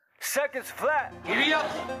seconds flat. Giddy up.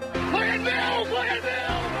 Look at Bill! Look at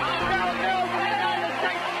Bill! Bill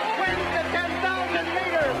wins the 10,000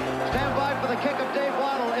 meters. Stand by for the kick of Dave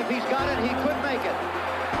Waddle. If he's got it, he could make it.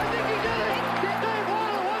 I think he did it! Dave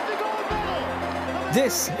Waddle wants to go medal!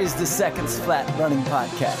 This is the Seconds Flat Running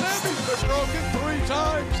Podcast. Sammy's been broken 3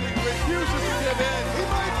 times. He refuses to give in. He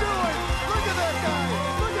might do it. Look at that guy.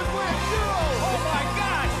 Look at Brand Zero. Oh my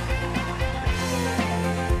gosh!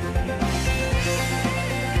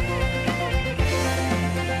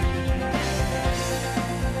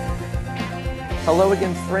 Hello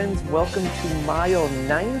again, friends. Welcome to mile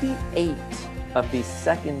 98 of the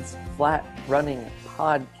Seconds Flat Running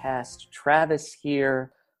Podcast. Travis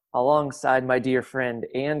here, alongside my dear friend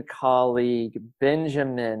and colleague,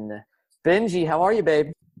 Benjamin. Benji, how are you, babe?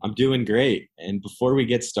 I'm doing great. And before we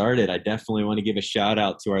get started, I definitely want to give a shout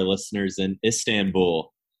out to our listeners in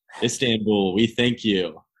Istanbul. Istanbul, we thank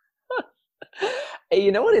you. Hey,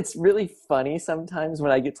 you know what? It's really funny sometimes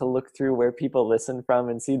when I get to look through where people listen from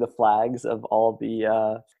and see the flags of all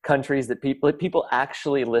the countries that people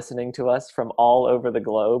actually listening to us from all over the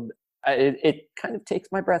globe. It kind of takes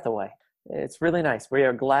my breath away. It's really nice. We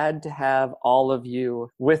are glad to have all of you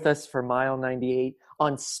with us for mile 98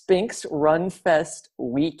 on Spinks Run Fest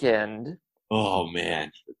weekend. Oh,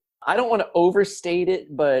 man. I don't want to overstate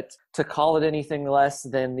it, but to call it anything less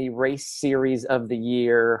than the race series of the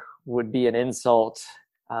year would be an insult.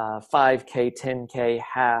 5K, 10K,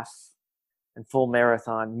 half, and full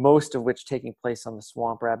marathon, most of which taking place on the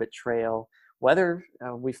Swamp Rabbit Trail. Weather,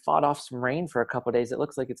 we fought off some rain for a couple of days. It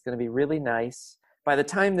looks like it's going to be really nice. By the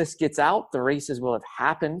time this gets out, the races will have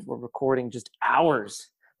happened. We're recording just hours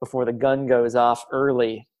before the gun goes off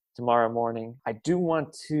early tomorrow morning. I do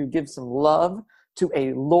want to give some love to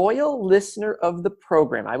a loyal listener of the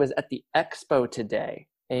program. I was at the expo today,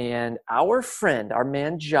 and our friend, our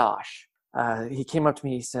man Josh, he came up to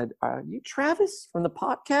me. He said, "Are you Travis from the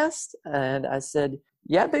podcast?" And I said,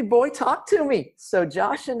 "Yeah, big boy, talk to me." So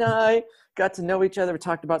Josh and I got to know each other. We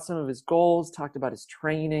talked about some of his goals, talked about his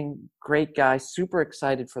training. Great guy, super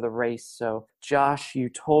excited for the race. So Josh, you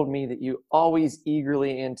told me that you always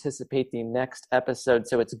eagerly anticipate the next episode.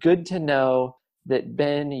 So it's good to know that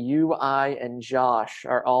Ben, you, I, and Josh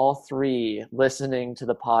are all three listening to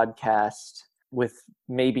the podcast with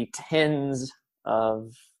maybe tens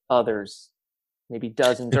of others, maybe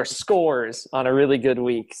dozens or scores on a really good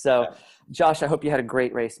week. So Josh, I hope you had a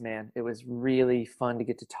great race, man. It was really fun to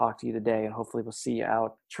get to talk to you today, and hopefully we'll see you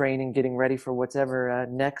out training, getting ready for whatever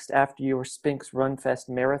next after your Spinks Run Fest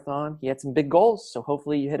marathon. He had some big goals, so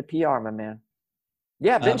hopefully you hit a PR, my man.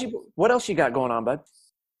 Yeah, Benji, what else you got going on, bud?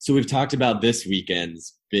 So we've talked about this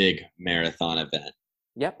weekend's big marathon event.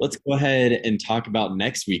 Yep. Let's go ahead and talk about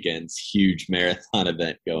next weekend's huge marathon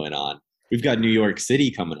event going on. We've got New York City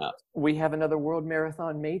coming up. We have another World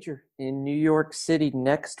Marathon Major in New York City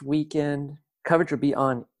next weekend. Coverage will be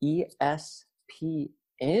on ESPN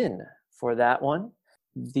for that one.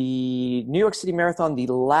 The New York City Marathon, the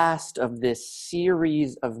last of this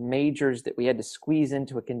series of majors that we had to squeeze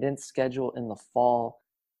into a condensed schedule in the fall.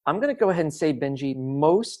 I'm going to go ahead and say, Benji,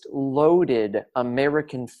 most loaded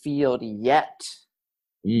American field yet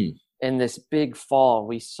in this big fall.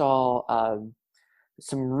 We saw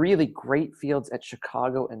some really great fields at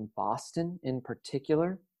Chicago and Boston in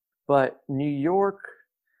particular. But New York,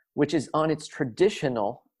 which is on its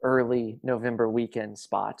traditional early November weekend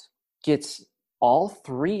spot, gets all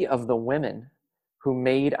three of the women who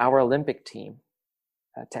made our Olympic team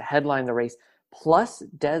to headline the race, plus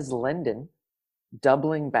Des Linden,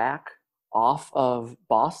 doubling back off of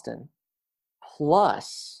Boston,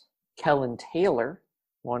 plus Kellen Taylor,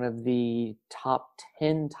 one of the top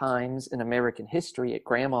 10 times in American history at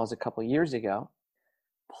Grandma's a couple years ago,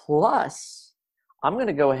 plus I'm going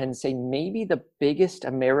to go ahead and say maybe the biggest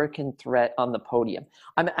American threat on the podium.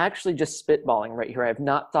 I'm actually just spitballing right here. I have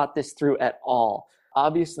not thought this through at all.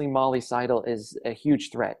 Obviously, Molly Seidel is a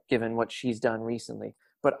huge threat given what she's done recently,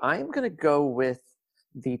 but I'm going to go with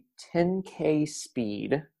the 10K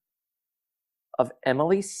speed of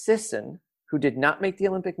Emily Sisson, who did not make the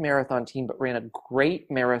Olympic marathon team, but ran a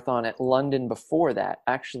great marathon at London before that,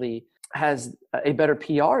 actually has a better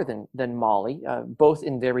PR than Molly, both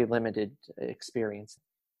in very limited experience.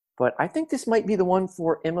 But I think this might be the one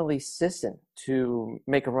for Emily Sisson to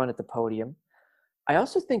make a run at the podium. I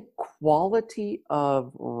also think quality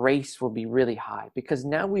of race will be really high because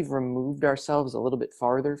now we've removed ourselves a little bit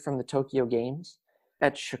farther from the Tokyo Games.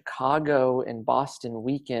 At Chicago and Boston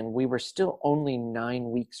weekend, we were still only 9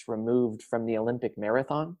 weeks removed from the Olympic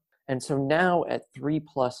marathon. And so now at 3+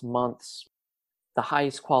 months, the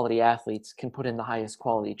highest quality athletes can put in the highest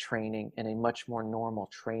quality training in a much more normal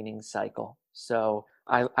training cycle. So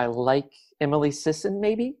I like Emily Sisson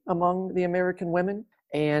maybe among the American women.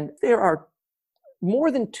 And there are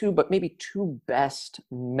more than two, but maybe two best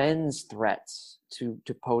men's threats to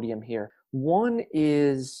podium here. One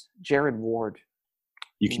is Jared Ward.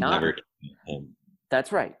 You can never get him.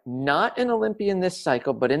 That's right. Not an Olympian this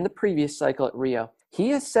cycle, but in the previous cycle at Rio.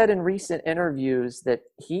 He has said in recent interviews that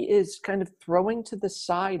he is kind of throwing to the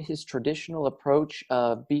side his traditional approach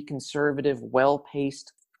of be conservative,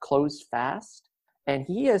 well-paced, close fast. And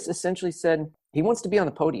he has essentially said he wants to be on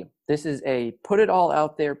the podium. This is a put it all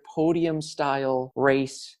out there podium style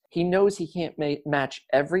race. He knows he can't match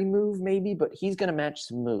every move maybe, but he's going to match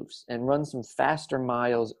some moves and run some faster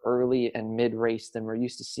miles early and mid-race than we're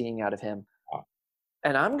used to seeing out of him.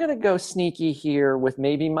 And I'm going to go sneaky here with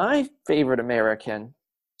maybe my favorite American.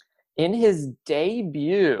 In his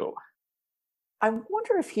debut, I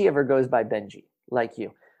wonder if he ever goes by Benji, like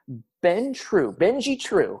you. Benji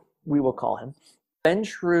True, we will call him. Ben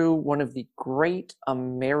True, one of the great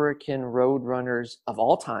American road runners of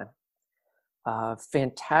all time.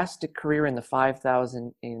 Fantastic career in the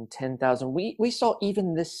 5,000 and 10,000. We saw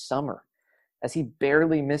even this summer, as he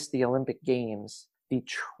barely missed the Olympic Games, the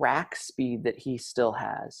track speed that he still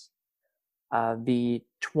has. The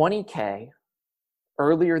 20K,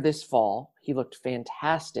 earlier this fall, he looked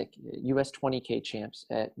fantastic, U.S. 20K champs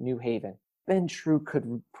at New Haven. Ben True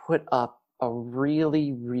could put up a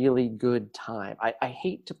really, really good time. I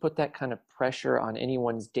hate to put that kind of pressure on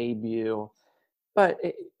anyone's debut, but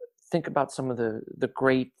think about some of the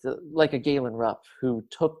great, like a Galen Rupp, who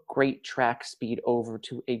took great track speed over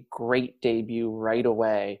to a great debut right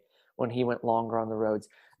away when he went longer on the roads.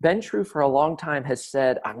 Ben True for a long time has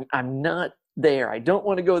said, I'm not there. I don't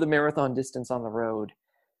want to go the marathon distance on the road,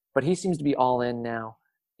 but he seems to be all in now.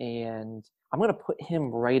 And I'm going to put him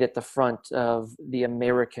right at the front of the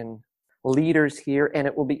American leaders here. And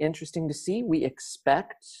it will be interesting to see. We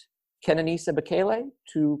expect Kenenisa Bekele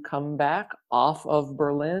to come back off of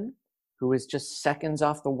Berlin, who is just seconds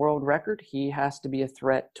off the world record. He has to be a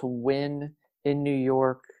threat to win in New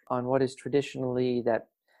York on what is traditionally that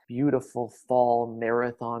beautiful fall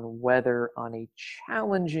marathon weather on a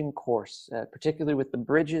challenging course, particularly with the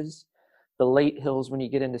bridges, the late hills when you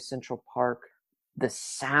get into Central Park, the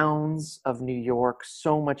sounds of New York,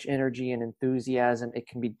 so much energy and enthusiasm. It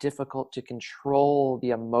can be difficult to control the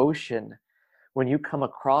emotion when you come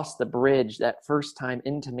across the bridge that first time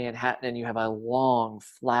into Manhattan and you have a long,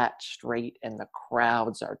 flat, straight, and the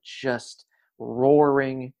crowds are just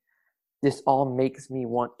roaring. This all makes me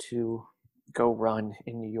want to go run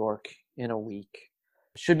in New York in a week.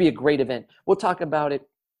 Should be a great event. We'll talk about it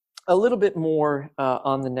a little bit more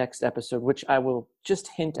on the next episode, which I will just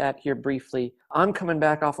hint at here briefly. I'm coming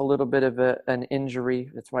back off a little bit of an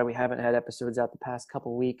injury. That's why we haven't had episodes out the past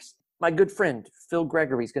couple weeks. My good friend, Phil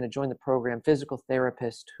Gregory, is going to join the program, physical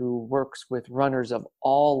therapist who works with runners of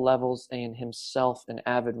all levels and himself an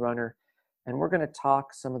avid runner. And we're going to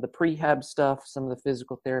talk some of the prehab stuff, some of the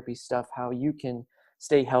physical therapy stuff, how you can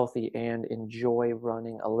stay healthy and enjoy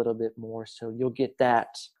running a little bit more. So you'll get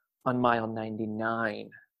that on mile 99.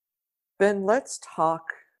 Ben, let's talk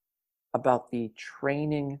about the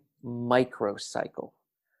training microcycle.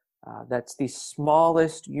 That's the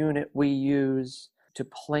smallest unit we use to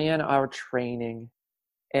plan our training.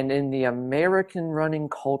 And in the American running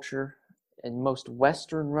culture and most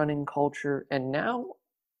Western running culture, and now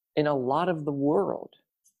in a lot of the world,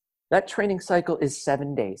 that training cycle is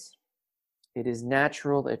 7 days. It is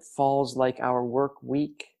natural. It falls like our work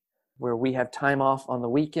week, where we have time off on the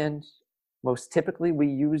weekend. Most typically, we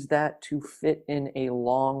use that to fit in a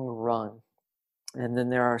long run. And then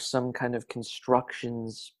there are some kind of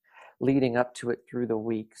constructions leading up to it through the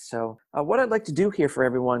week. So what I'd like to do here for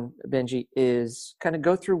everyone, Benji, is kind of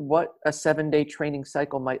go through what a 7-day training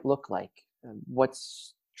cycle might look like.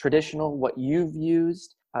 What's traditional, what you've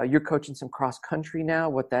used. You're coaching some cross country now,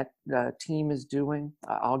 what that team is doing.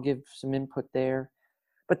 I'll give some input there.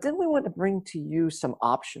 But then we want to bring to you some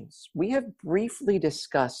options. We have briefly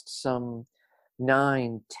discussed some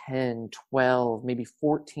 9, 10, 12, maybe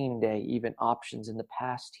 14-day even options in the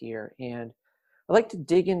past here. And I'd like to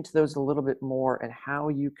dig into those a little bit more and how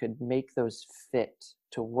you could make those fit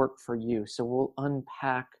to work for you. So we'll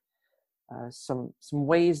unpack some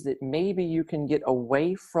ways that maybe you can get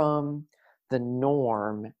away from the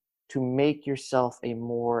norm to make yourself a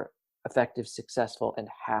more effective, successful, and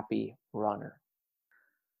happy runner.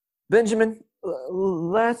 Benjamin,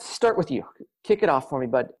 let's start with you. Kick it off for me,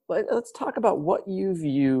 bud. Let's talk about what you've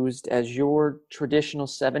used as your traditional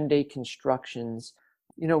 7-day constructions,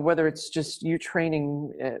 whether it's just you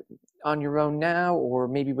training on your own now or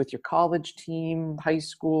maybe with your college team, high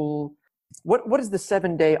school. What does the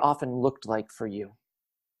 7-day often looked like for you?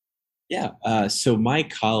 Yeah. So my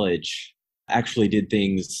college actually did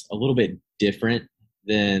things a little bit different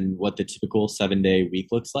than what the typical 7-day week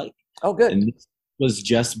looks like. Oh, good. And this was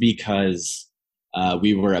just because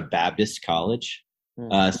we were a Baptist college.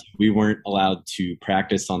 So we weren't allowed to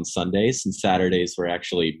practice on Sundays, and Saturdays were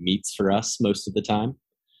actually meets for us most of the time.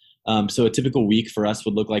 So a typical week for us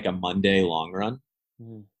would look like a Monday long run.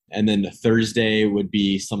 And then the Thursday would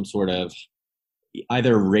be some sort of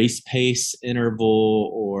either race pace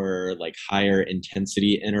interval or like higher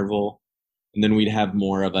intensity interval. And then we'd have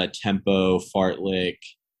more of a tempo, fartlek,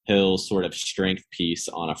 hill sort of strength piece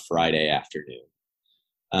on a Friday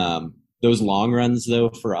afternoon. Those long runs, though,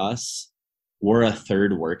 for us were a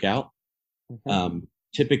third workout.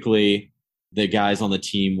 Typically, the guys on the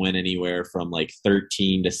team went anywhere from like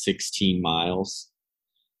 13 to 16 miles.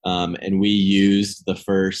 And we used the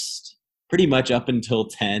first pretty much up until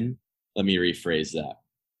 10. Let me rephrase that.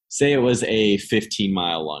 Say it was a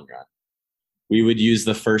 15-mile long run. We would use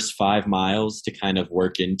the first 5 miles to kind of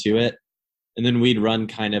work into it. And then we'd run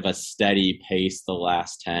kind of a steady pace the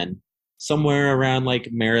last 10, somewhere around like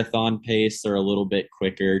marathon pace or a little bit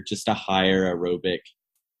quicker, just a higher aerobic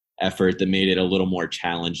effort that made it a little more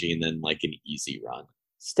challenging than like an easy run.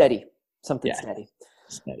 Steady. Something steady.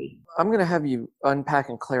 Steady. I'm going to have you unpack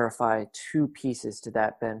and clarify 2 pieces to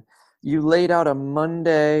that, Ben. You laid out a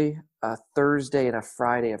Monday, a Thursday, and a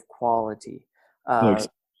Friday of quality.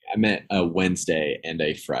 I meant a Wednesday and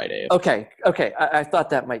a Friday. Okay. I thought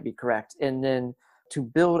that might be correct. And then to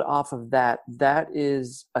build off of that, that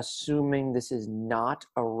is assuming this is not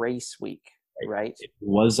a race week, right? It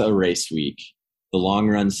was a race week. The long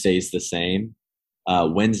run stays the same.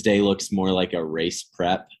 Wednesday looks more like a race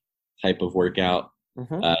prep type of workout.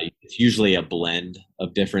 It's usually a blend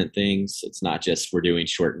of different things. It's not just we're doing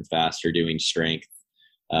short and fast or doing strength.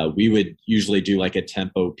 We would usually do like a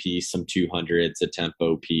tempo piece, some 200s, a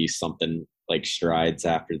tempo piece, something like strides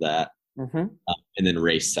after that, and then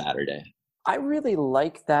race Saturday. I really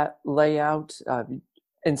like that layout.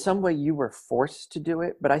 In some way you were forced to do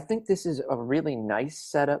it, but I think this is a really nice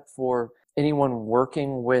setup for anyone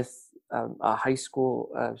working with a high school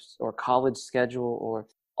or college schedule, or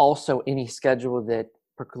also any schedule that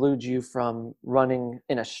precludes you from running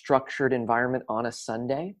in a structured environment on a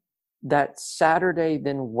Sunday. That Saturday,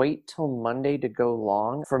 then wait till Monday to go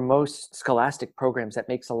long. For most scholastic programs, that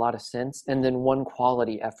makes a lot of sense. And then one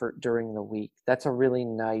quality effort during the week. That's a really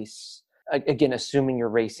nice, again, assuming you're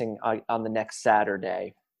racing on the next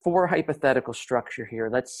Saturday. For hypothetical structure here,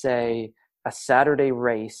 let's say a Saturday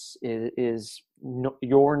race is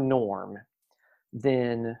your norm.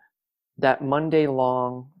 Then that Monday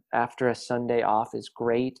long after a Sunday off is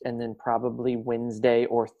great, and then probably Wednesday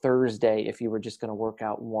or Thursday if you were just going to work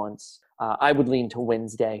out once. I would lean to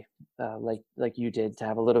Wednesday, like you did, to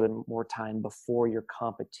have a little bit more time before your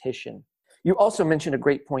competition. You also mentioned a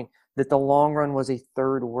great point that the long run was a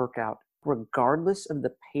third workout. Regardless of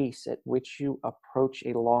the pace at which you approach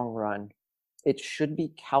a long run, it should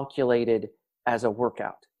be calculated as a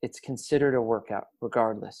workout. It's considered a workout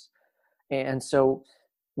regardless. And so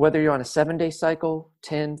whether you're on a 7-day cycle,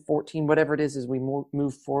 10, 14, whatever it is, as we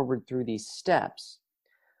move forward through these steps,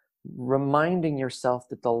 reminding yourself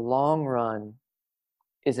that the long run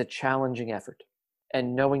is a challenging effort,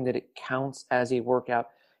 and knowing that it counts as a workout,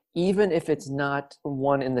 even if it's not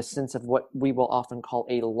one in the sense of what we will often call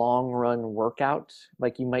a long run workout,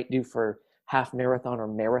 like you might do for half marathon or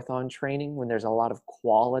marathon training when there's a lot of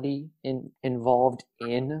quality involved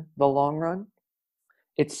in the long run.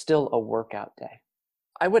 It's still a workout day.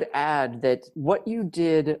 I would add that what you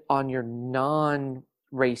did on your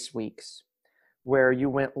non-race weeks, where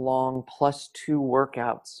you went long plus 2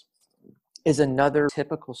 workouts, is another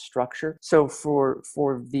typical structure. So for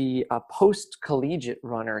the post-collegiate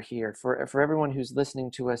runner here, for everyone who's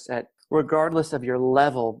listening to us regardless of your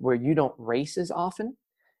level where you don't race as often,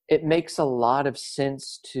 it makes a lot of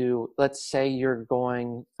sense to, let's say you're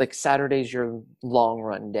going, like Saturday's your long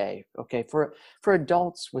run day. Okay. For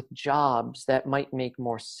adults with jobs, that might make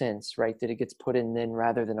more sense, right? That it gets put in then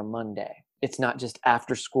rather than a Monday. It's not just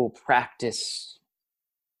after school practice,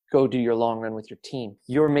 go do your long run with your team.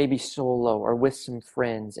 You're maybe solo or with some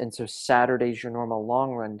friends. And so Saturday's your normal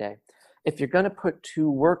long run day. If you're going to put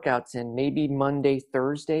 2 workouts in, maybe Monday,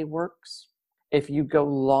 Thursday works. If you go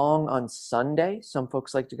long on Sunday, some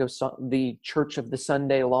folks like to go the Church of the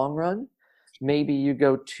Sunday long run. Maybe you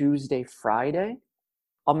go Tuesday, Friday.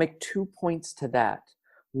 I'll make 2 points to that.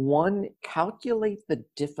 One, calculate the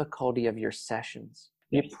difficulty of your sessions.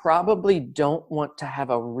 You probably don't want to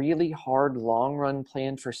have a really hard long run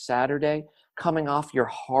planned for Saturday coming off your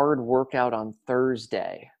hard workout on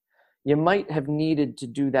Thursday. you might have needed to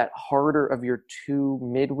do that harder of your 2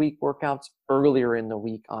 midweek workouts earlier in the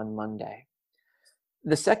week on Monday.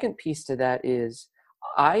 The second piece to that is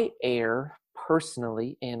I err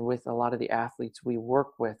personally, and with a lot of the athletes we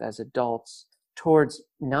work with as adults, towards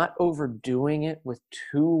not overdoing it with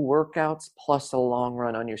 2 workouts plus a long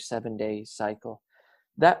run on your 7-day cycle.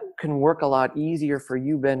 That can work a lot easier for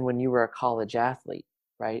you, Ben, when you were a college athlete,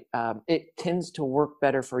 right? It tends to work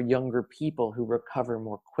better for younger people who recover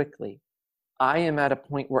more quickly. I am at a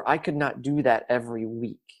point where I could not do that every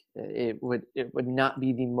week. It would not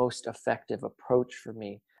be the most effective approach for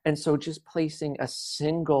me. And so just placing a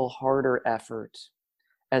single harder effort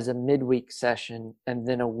as a midweek session and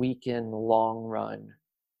then a weekend long run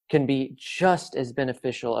can be just as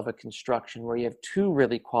beneficial of a construction where you have 2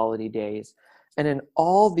 really quality days. And in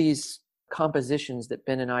all these compositions that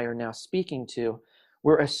Ben and I are now speaking to,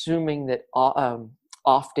 we're assuming that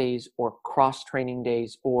off days or cross training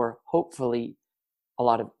days, or hopefully a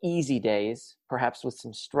lot of easy days, perhaps with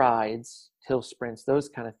some strides, hill sprints, those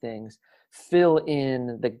kind of things, fill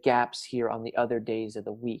in the gaps here on the other days of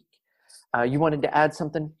the week. You wanted to add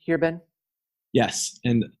something here, Ben? Yes.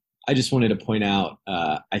 And I just wanted to point out,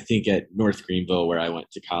 I think at North Greenville, where I went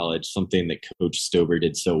to college, something that Coach Stover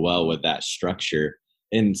did so well with that structure,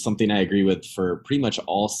 and something I agree with for pretty much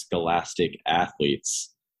all scholastic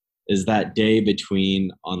athletes, is that day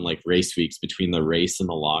between, on like race weeks, between the race and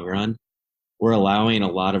the long run, we're allowing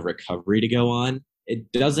a lot of recovery to go on.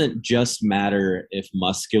 It doesn't just matter if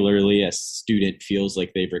muscularly a student feels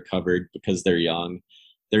like they've recovered because they're young.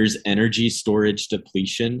 There's energy storage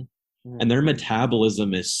depletion, and their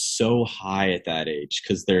metabolism is so high at that age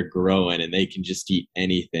because they're growing and they can just eat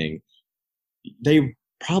anything. They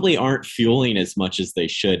probably aren't fueling as much as they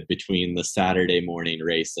should between the Saturday morning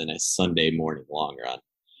race and a Sunday morning long run.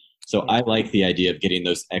 So I like the idea of getting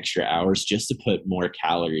those extra hours just to put more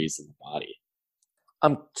calories in the body.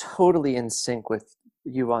 I'm totally in sync with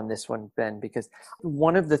you on this one, Ben, because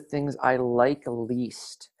one of the things I like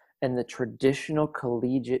least in the traditional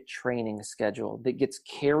collegiate training schedule that gets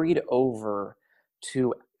carried over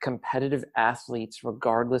to competitive athletes,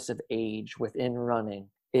 regardless of age, within running,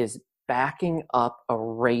 is backing up a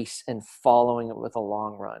race and following it with a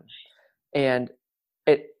long run. And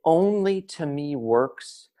it only, to me,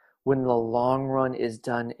 works when the long run is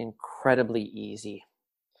done incredibly easy,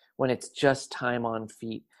 when it's just time on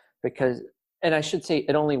feet. Because, and I should say,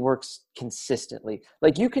 it only works consistently.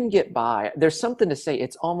 Like, you can get by. There's something to say.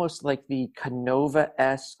 It's almost like the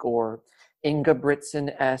Canova-esque or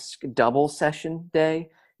Ingebrigtsen-esque double session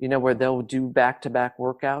day, you know, where they'll do back-to-back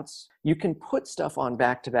workouts. You can put stuff on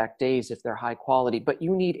back-to-back days if they're high quality, but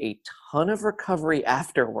you need a ton of recovery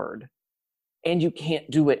afterward. And you can't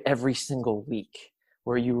do it every single week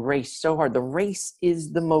where you race so hard. The race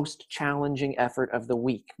is the most challenging effort of the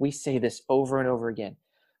week. We say this over and over again.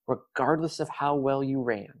 Regardless of how well you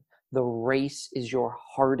ran, the race is your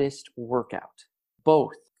hardest workout,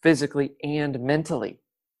 both physically and mentally,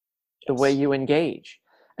 the way you engage.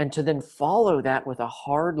 And to then follow that with a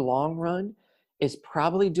hard long run is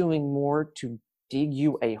probably doing more to dig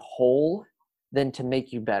you a hole than to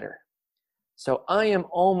make you better. So I am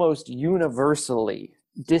almost universally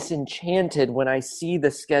disenchanted when I see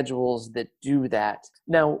the schedules that do that.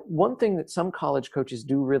 Now, one thing that some college coaches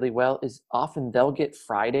do really well is often they'll get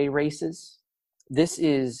Friday races. This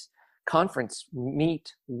is conference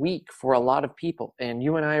meet week for a lot of people. And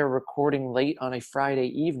you and I are recording late on a Friday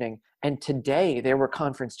evening. And today there were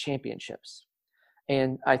conference championships.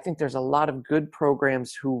 And I think there's a lot of good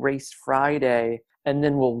programs who race Friday and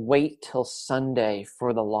then will wait till Sunday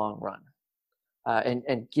for the long run.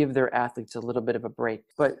 And give their athletes a little bit of a break.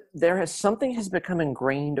 But something has become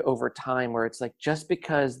ingrained over time where it's like, just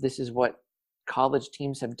because this is what college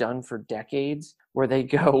teams have done for decades, where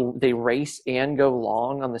they race and go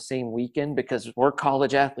long on the same weekend because we're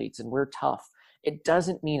college athletes and we're tough, it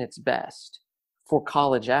doesn't mean it's best for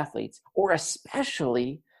college athletes, or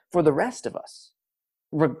especially for the rest of us.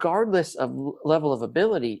 Regardless of level of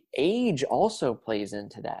ability, age also plays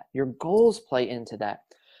into that. Your goals play into that.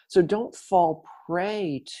 So don't fall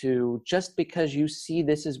prey to, just because you see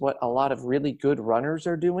this is what a lot of really good runners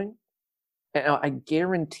are doing. And I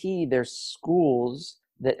guarantee there's schools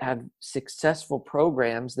that have successful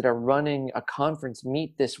programs that are running a conference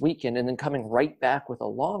meet this weekend and then coming right back with a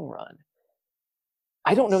long run.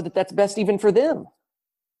 I don't know that that's best even for them.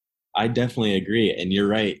 I definitely agree. And you're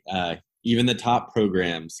right. Even the top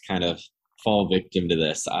programs kind of fall victim to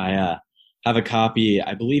this. I have a copy,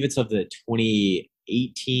 I believe it's of the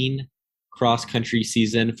 2018 cross-country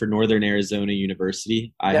season for Northern Arizona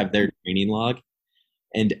University. I have their training log.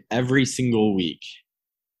 And every single week,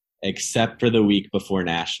 except for the week before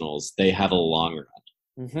nationals, they have a long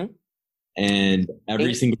run. Mm-hmm. And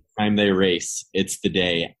every single time they race, it's the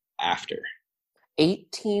day after.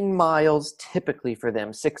 18 miles typically for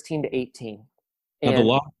them, 16 to 18. Now, the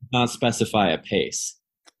law does not specify a pace.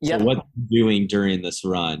 So Yeah. what they're doing during this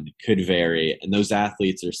run could vary. And those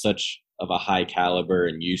athletes are such of a high caliber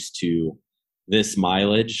and used to this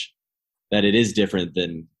mileage that it is different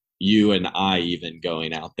than you and I even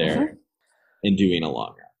going out there and doing a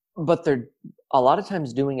long run. But they're a lot of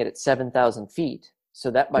times doing it at 7,000 feet. So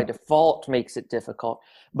that by default makes it difficult.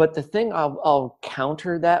 But the thing I'll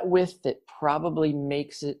counter that with that probably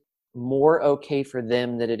makes it more okay for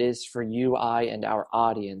them than it is for you, I, and our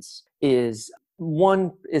audience is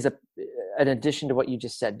one is an addition to what you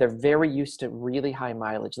just said. They're very used to really high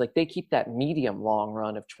mileage. Like they keep that medium long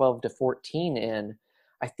run of 12 to 14 in.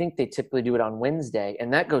 I think they typically do it on Wednesday,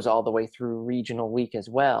 and that goes all the way through regional week as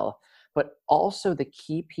well. But also the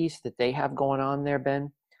key piece that they have going on there,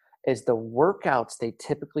 Ben, is the workouts they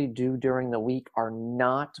typically do during the week are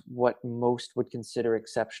not what most would consider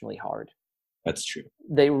exceptionally hard. That's true.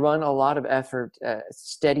 They run a lot of effort,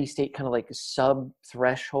 steady state, kind of like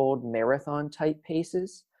sub-threshold marathon type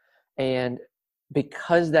paces. And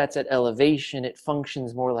because that's at elevation, it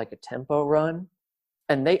functions more like a tempo run.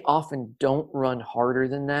 And they often don't run harder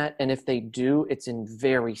than that. And if they do, it's in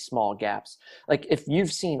very small gaps. Like if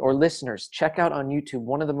you've seen, or listeners, check out on YouTube,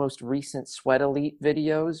 one of the most recent Sweat Elite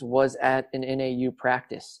videos was at an NAU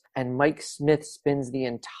practice. And Mike Smith spends the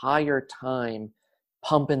entire time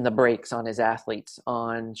pumping the brakes on his athletes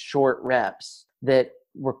on short reps that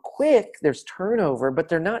were quick. There's turnover, but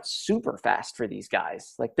they're not super fast for these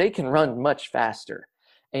guys. Like they can run much faster.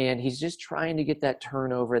 And he's just trying to get that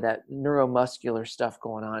turnover, that neuromuscular stuff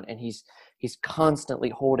going on, and he's constantly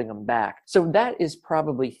holding them back. So that is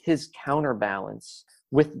probably his counterbalance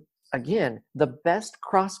with, again, the best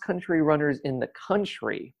cross-country runners in the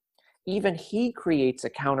country. Even he creates a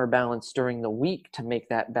counterbalance during the week to make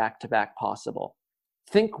that back-to-back possible.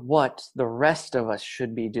 Think what the rest of us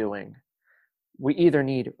should be doing. We either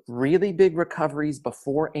need really big recoveries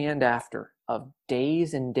before and after of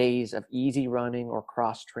days and days of easy running or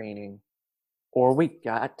cross training, or we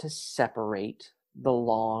got to separate the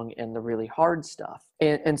long and the really hard stuff.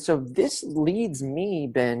 And so this leads me,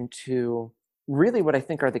 Ben, to really what I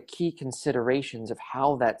think are the key considerations of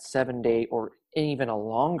how that 7-day or even a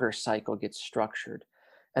longer cycle gets structured.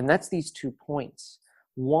 And that's these 2 points.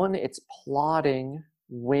 One, it's plotting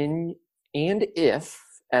when and if,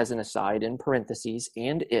 as an aside in parentheses,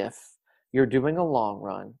 and if you're doing a long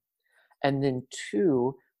run. And then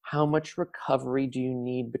 2, how much recovery do you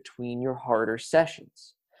need between your harder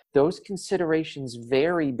sessions? Those considerations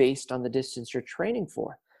vary based on the distance you're training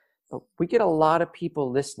for. But we get a lot of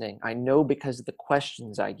people listening, I know because of the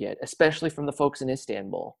questions I get, especially from the folks in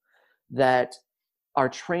Istanbul, that are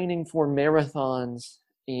training for marathons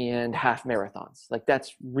and half marathons. Like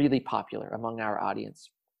that's really popular among our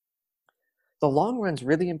audience. The long run's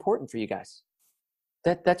really important for you guys.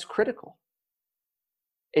 That's critical.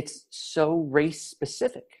 It's so race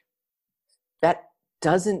specific. That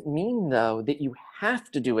doesn't mean though that you have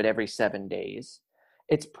to do it every 7 days.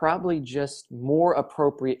 It's probably just more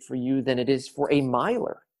appropriate for you than it is for a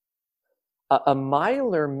miler. A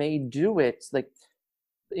miler may do it like,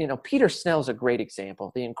 Peter Snell's a great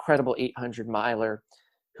example, the incredible 800 miler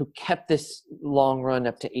who kept this long run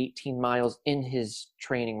up to 18 miles in his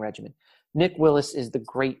training regimen. Nick Willis is the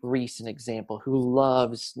great recent example who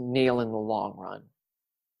loves nailing the long run.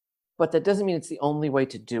 But that doesn't mean it's the only way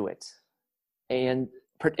to do it. And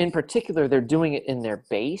in particular, they're doing it in their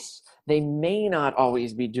base. They may not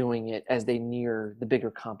always be doing it as they near the bigger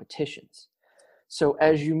competitions. So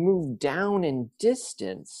as you move down in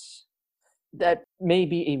distance, that may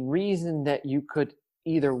be a reason that you could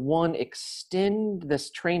either one, extend this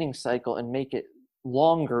training cycle and make it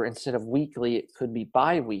longer instead of weekly, it could be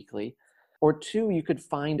bi-weekly, or 2, you could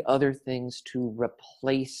find other things to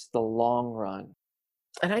replace the long run.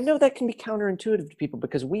 And I know that can be counterintuitive to people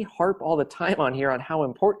because we harp all the time on here on how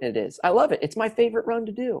important it is. I love it. It's my favorite run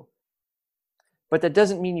to do. But that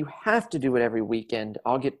doesn't mean you have to do it every weekend.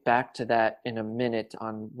 I'll get back to that in a minute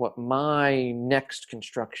on what my next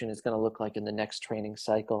construction is going to look like in the next training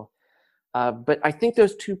cycle. But I think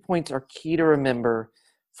those 2 points are key to remember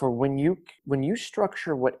for when you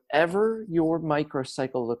structure whatever your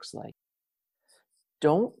microcycle looks like.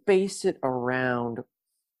 Don't base it around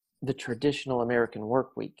the traditional American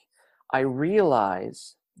work week. I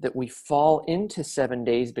realize that we fall into 7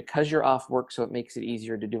 days because you're off work, so it makes it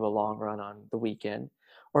easier to do a long run on the weekend,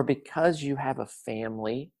 or because you have a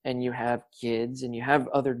family and you have kids and you have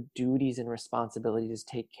other duties and responsibilities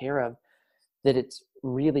to take care of, that it's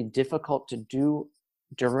really difficult to do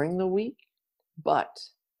during the week. But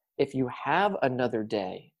if you have another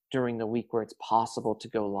day during the week where it's possible to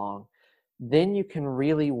go long, then you can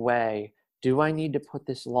really weigh, do I need to put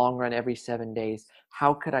this long run every 7 days?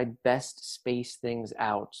 How could I best space things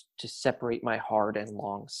out to separate my hard and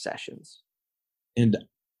long sessions? And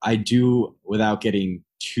I do, without getting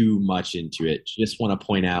too much into it, just want to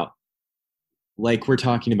point out, like we're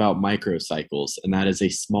talking about microcycles, and that is a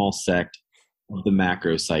small sect of the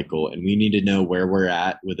macro cycle. And we need to know where we're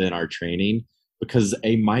at within our training, because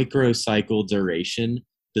a microcycle duration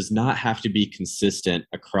does not have to be consistent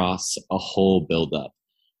across a whole buildup.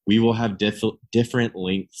 We will have different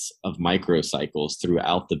lengths of microcycles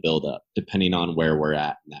throughout the buildup, depending on where we're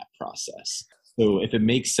at in that process. So if it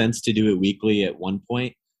makes sense to do it weekly at one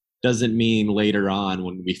point, doesn't mean later on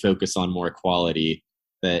when we focus on more quality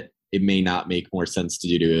that it may not make more sense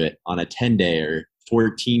to do it on a 10-day or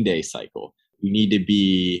 14-day cycle. We need to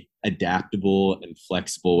be adaptable and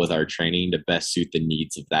flexible with our training to best suit the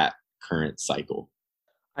needs of that current cycle.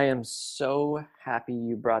 I am so happy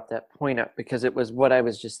you brought that point up, because it was what I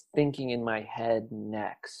was just thinking in my head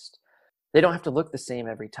next. They don't have to look the same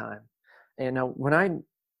every time. And when I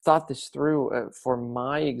thought this through, for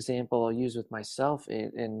my example I'll use with myself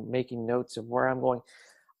in making notes of where I'm going,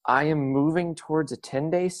 I am moving towards a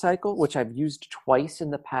 10-day cycle, which I've used twice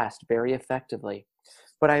in the past very effectively.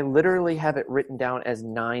 But I literally have it written down as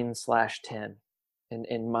 9/10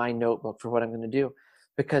 in my notebook for what I'm going to do.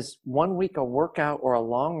 Because one week a workout or a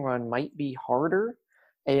long run might be harder,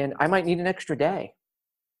 and I might need an extra day.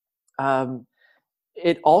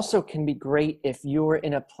 It also can be great if you're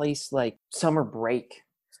in a place like summer break.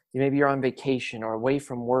 Maybe you're on vacation or away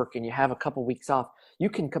from work and you have a couple weeks off. You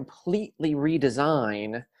can completely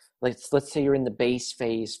redesign. Let's say you're in the base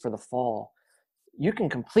phase for the fall. You can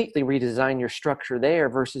completely redesign your structure there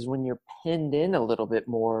versus when you're pinned in a little bit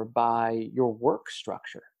more by your work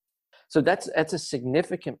structure. So that's a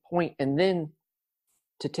significant point. And then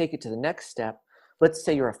to take it to the next step, let's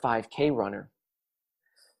say you're a 5K runner.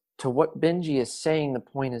 To what Benji is saying, the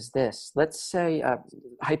point is this. Let's say,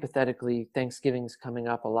 hypothetically, Thanksgiving's coming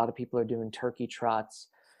up. A lot of people are doing turkey trots.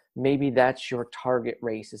 Maybe that's your target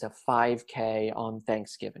race, is a 5K on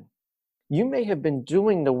Thanksgiving. You may have been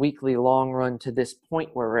doing the weekly long run to this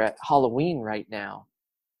point where we're at Halloween right now.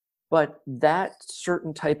 But that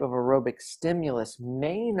certain type of aerobic stimulus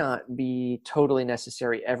may not be totally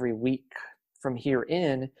necessary every week from here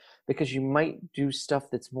in, because you might do stuff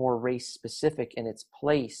that's more race specific in its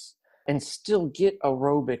place and still get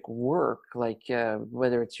aerobic work, like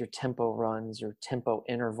whether it's your tempo runs or tempo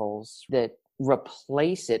intervals that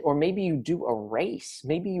replace it. Or maybe you do a race.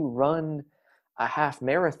 Maybe you run a half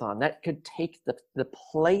marathon. That could take the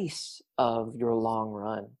place of your long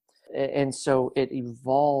run. And so it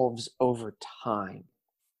evolves over time.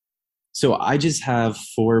 So I just have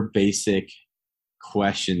 4 basic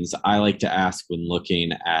questions I like to ask when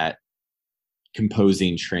looking at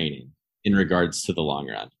composing training in regards to the long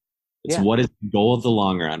run. It's What is the goal of the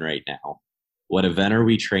long run right now? What event are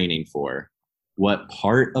we training for? What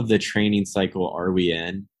part of the training cycle are we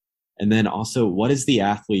in? And then also, what is the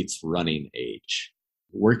athlete's running age?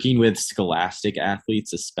 Working with scholastic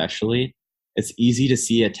athletes especially, it's easy to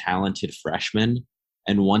see a talented freshman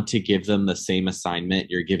and want to give them the same assignment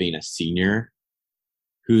you're giving a senior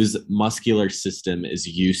whose muscular system is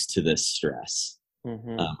used to this stress.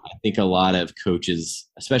 Mm-hmm. I think a lot of coaches,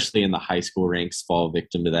 especially in the high school ranks, fall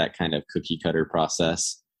victim to that kind of cookie cutter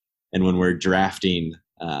process. And when we're drafting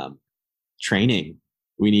training,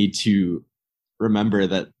 we need to remember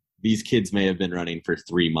that these kids may have been running for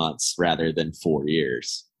 3 months rather than 4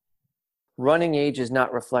 years. Running age is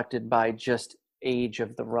not reflected by just age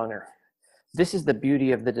of the runner. This is the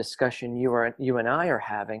beauty of the discussion you and I are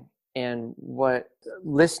having, and what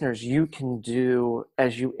listeners you can do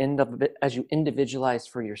as you individualize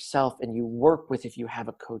for yourself, and you work with, if you have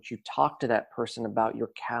a coach, you talk to that person about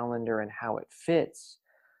your calendar and how it fits.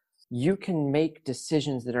 You can make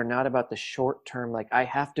decisions that are not about the short term, like I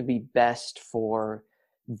have to be best for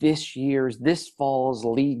this fall's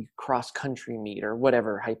league cross country meet, or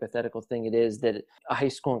whatever hypothetical thing it is that a high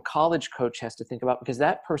school and college coach has to think about, because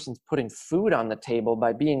that person's putting food on the table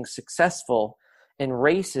by being successful in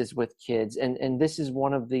races with kids. And this is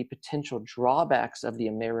one of the potential drawbacks of the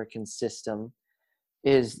American system,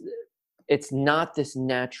 is it's not this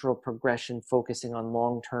natural progression focusing on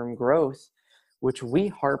long-term growth, which we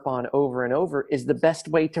harp on over and over is the best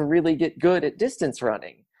way to really get good at distance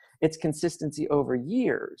running. It's consistency over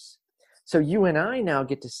years. So you and I now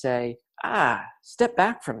get to say, step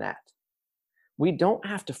back from that. We don't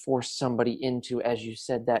have to force somebody into, as you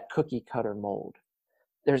said, that cookie cutter mold.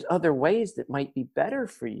 there's other ways that might be better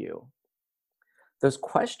for you. Those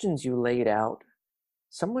questions you laid out,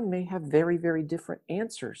 someone may have very, very different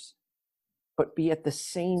answers, but be at the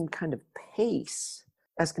same kind of pace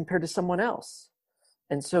as compared to someone else.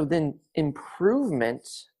 And so then improvement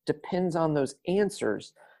depends on those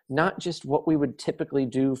answers, not just what we would typically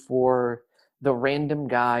do for the random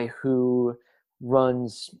guy who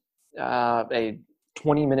runs a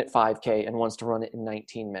 20-minute 5K and wants to run it in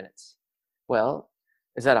 19 minutes. Well,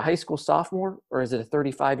 is that a high school sophomore or is it a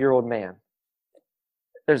 35-year-old man?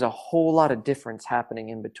 There's a whole lot of difference happening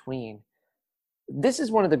in between. This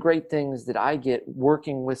is one of the great things that I get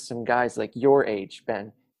working with some guys like your age,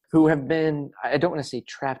 Ben, who have been, I don't want to say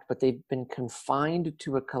trapped, but they've been confined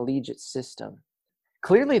to a collegiate system.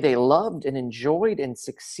 Clearly they loved and enjoyed and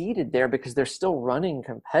succeeded there because they're still running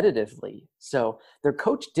competitively. So their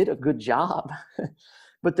coach did a good job,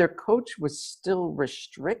 but their coach was still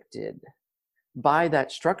restricted by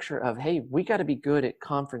that structure of, hey, we got to be good at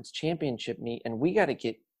conference championship meet and we got to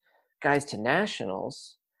get guys to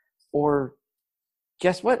nationals, or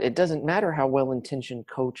guess what? It doesn't matter how well-intentioned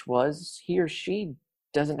coach was. He or she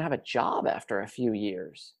doesn't have a job after a few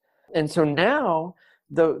years. And so now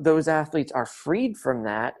those athletes are freed from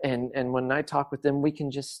that. And when I talk with them, we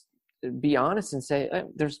can just be honest and say,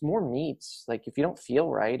 there's more meets. Like if you don't feel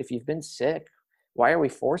right, if you've been sick, why are we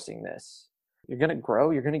forcing this? You're going to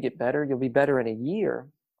grow. You're going to get better. You'll be better in a year.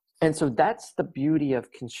 And so that's the beauty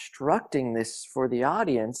of constructing this for the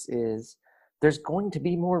audience is there's going to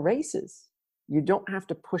be more races. You don't have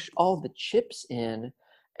to push all the chips in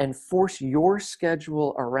and force your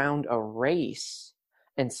schedule around a race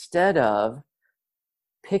instead of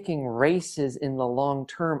picking races in the long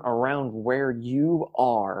term around where you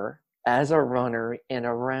are as a runner and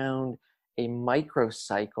around a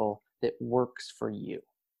microcycle that works for you.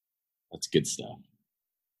 That's good stuff.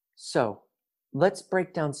 So let's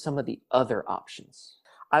break down some of the other options.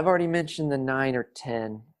 I've already mentioned the 9 or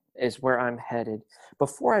 10 is where I'm headed.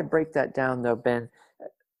 Before I break that down though, Ben,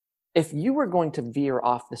 if you were going to veer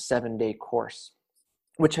off the 7-day course,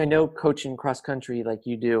 which I know coaching cross country like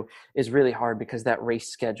you do is really hard because that race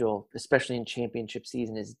schedule, especially in championship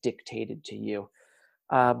season, is dictated to you.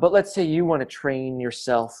 But let's say you want to train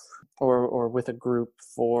yourself or with a group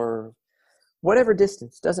for whatever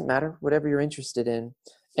distance, doesn't matter, whatever you're interested in,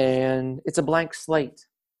 and it's a blank slate.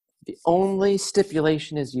 The only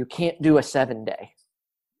stipulation is you can't do a 7-day.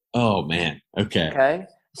 Oh, man. Okay.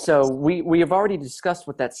 So we have already discussed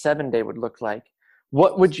what that 7-day would look like.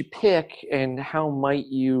 What would you pick and how might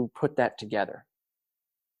you put that together?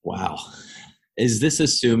 Wow. Is this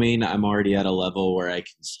assuming I'm already at a level where I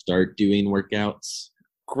can start doing workouts?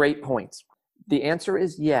 Great points. The answer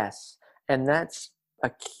is yes. And that's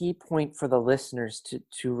a key point for the listeners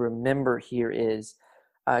to remember here is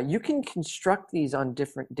you can construct these on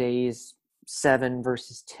different days, 7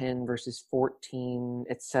 versus 10 versus 14,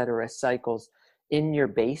 etc. cycles in your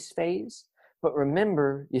base phase. But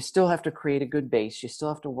remember, you still have to create a good base. You still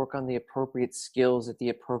have to work on the appropriate skills at the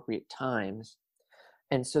appropriate times.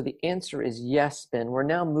 And so the answer is yes, Ben. We're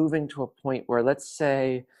now moving to a point where let's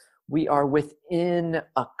say we are within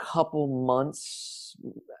a couple months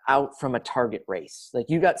out from a target race. Like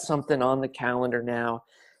you got something on the calendar now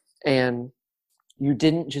and you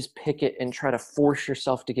didn't just pick it and try to force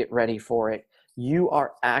yourself to get ready for it. You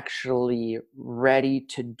are actually ready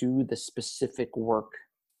to do the specific work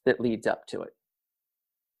that leads up to it.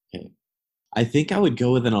 Okay. I think I would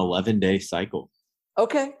go with an 11-day cycle.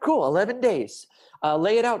 Okay, cool. 11 days.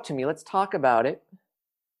 Lay it out to me. Let's talk about it.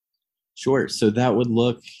 Sure. So that would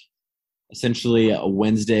look essentially a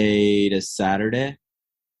Wednesday to Saturday.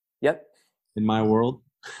 Yep. In my world.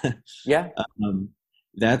 Yeah.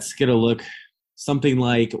 That's going to look something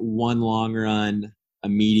like one long run, a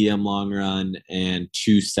medium long run, and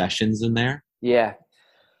 2 sessions in there. Yeah.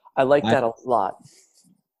 I like that a lot.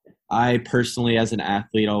 I personally, as an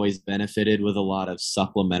athlete, always benefited with a lot of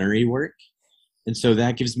supplementary work. And so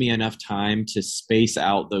that gives me enough time to space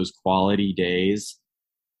out those quality days,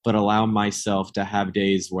 but allow myself to have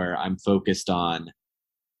days where I'm focused on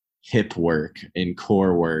hip work and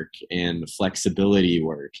core work and flexibility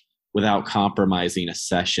work without compromising a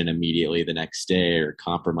session immediately the next day or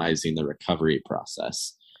compromising the recovery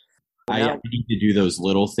process. I need to do those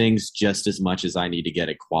little things just as much as I need to get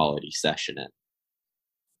a quality session in.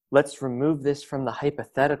 Let's remove this from the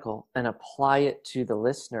hypothetical and apply it to the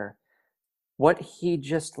listener. What he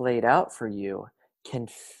just laid out for you can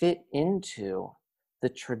fit into the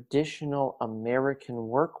traditional American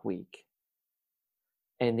work week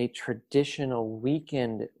and the traditional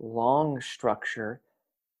weekend long structure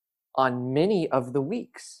on many of the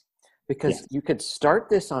weeks. Because you could start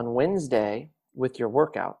this on Wednesday with your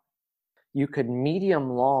workout. You could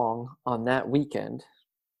medium long on that weekend.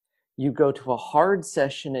 You go to a hard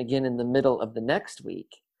session again in the middle of the next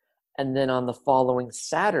week. And then on the following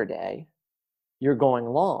Saturday, you're going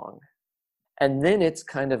long. And then it's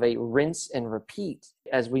kind of a rinse and repeat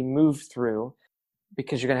as we move through,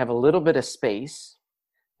 because you're going to have a little bit of space,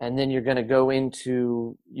 and then you're going to go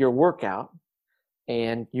into your workout,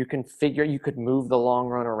 and you can figure you could move the long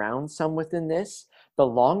run around some within this. The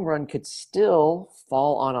long run could still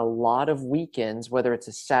fall on a lot of weekends, whether it's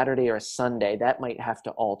a Saturday or a Sunday. That might have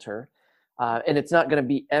to alter. And it's not going to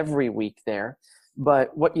be every week there.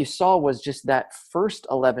 But what you saw was just that first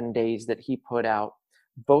 11 days that he put out,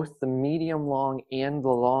 both the medium long and the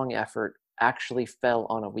long effort actually fell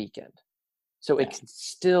on a weekend. So it can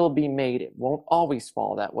still be made. It won't always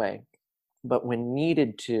fall that way, but when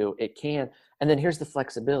needed to, it can. And then here's the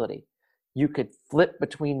flexibility. You could flip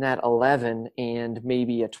between that 11 and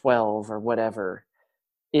maybe a 12 or whatever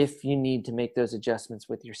if you need to make those adjustments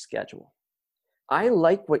with your schedule. I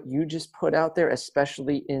like what you just put out there,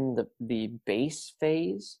 especially in the base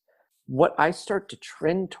phase. What I start to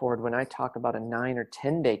trend toward when I talk about a 9 or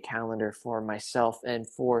 10 day calendar for myself, and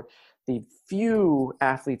for the few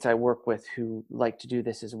athletes I work with who like to do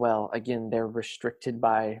this as well, again, they're restricted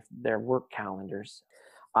by their work calendars.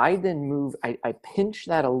 I then move, I pinch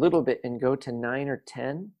that a little bit and go to 9 or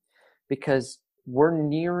 10, because we're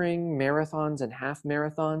nearing marathons and half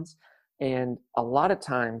marathons. And a lot of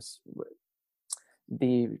times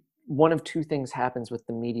one of two things happens with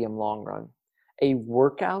the medium long run. A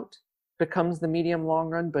workout becomes the medium long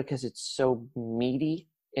run because it's so meaty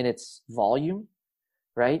in its volume,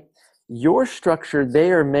 right? Your structure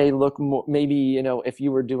there may look more, maybe, if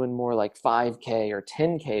you were doing more like 5K or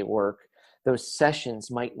 10K work, those sessions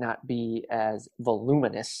might not be as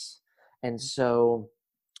voluminous. And so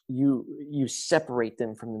you separate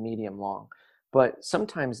them from the medium long. But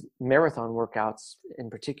sometimes marathon workouts in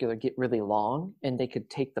particular get really long, and they could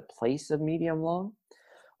take the place of medium long.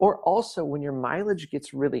 Or also when your mileage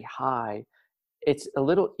gets really high, it's a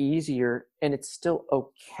little easier, and it's still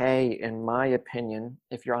okay, in my opinion,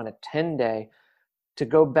 if you're on a 10-day, to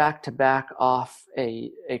go back to back off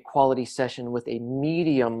a quality session with a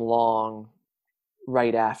medium long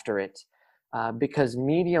right after it. Because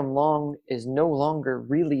medium long is no longer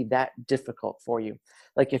really that difficult for you.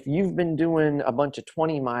 Like if you've been doing a bunch of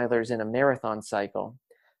 20 milers in a marathon cycle,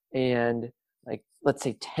 and like, let's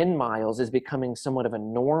say 10 miles is becoming somewhat of a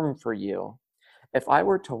norm for you. If I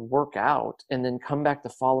were to work out and then come back the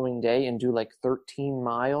following day and do like 13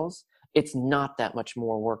 miles, it's not that much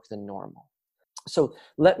more work than normal. So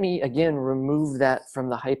let me again remove that from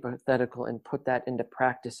the hypothetical and put that into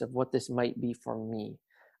practice of what this might be for me.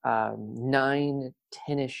 9,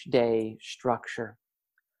 10-ish day structure.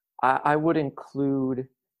 I would include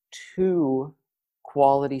 2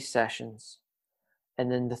 quality sessions,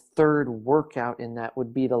 and then the third workout in that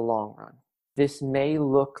would be the long run. This may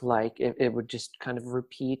look like it would just kind of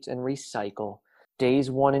repeat and recycle. Days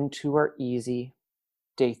 1 and 2 are easy.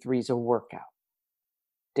 Day 3 is a workout.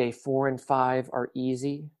 Day 4 and 5 are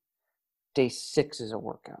easy. Day 6 is a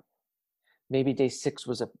workout. Maybe day 6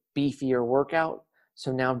 was a beefier workout.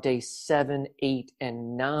 So now day 7, 8,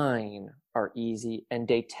 and 9 are easy, and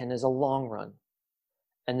day 10 is a long run.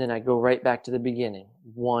 And then I go right back to the beginning.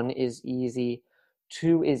 1 is easy,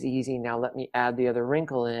 2 is easy. Now let me add the other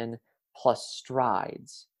wrinkle in, plus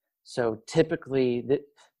strides. So typically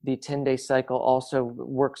the 10-day cycle also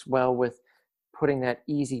works well with putting that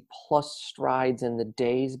easy plus strides in the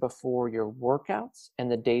days before your workouts and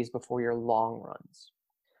the days before your long runs.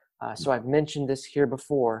 So I've mentioned this here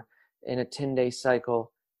before. In a 10-day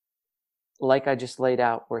cycle, like I just laid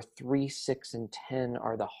out, where 3, 6, and 10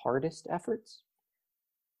 are the hardest efforts,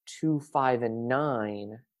 2, 5, and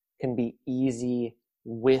 9 can be easy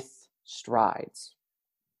with strides.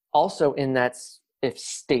 Also, in that, if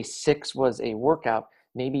day 6 was a workout,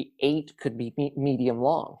 maybe 8 could be medium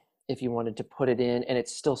long if you wanted to put it in, and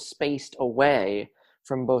it's still spaced away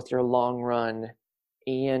from both your long run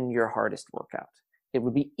and your hardest workout. It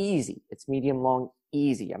would be easy. It's medium long,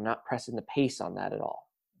 easy. I'm not pressing the pace on that at all.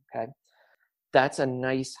 Okay. That's a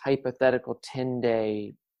nice hypothetical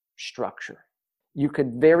 10-day structure. You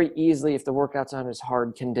could very easily, if the workout's not as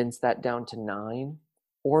hard, condense that down to 9,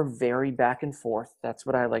 or vary back and forth. That's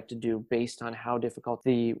what I like to do based on how difficult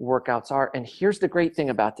the workouts are. And here's the great thing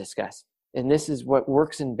about this, guys. And this is what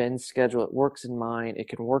works in Ben's schedule. It works in mine. It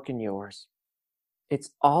can work in yours.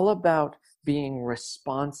 It's all about being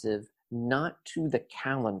responsive, not to the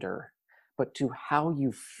calendar, but to how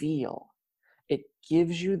you feel. It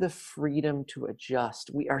gives you the freedom to adjust.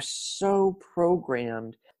 We are so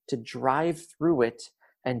programmed to drive through it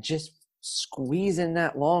and just squeeze in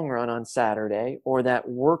that long run on Saturday or that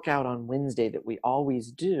workout on Wednesday that we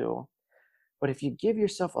always do. But if you give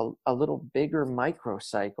yourself a little bigger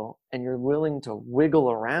microcycle and you're willing to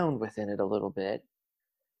wiggle around within it a little bit,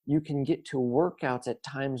 you can get to workouts at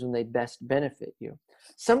times when they best benefit you.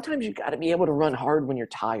 Sometimes you got to be able to run hard when you're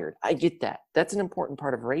tired. I get that. That's an important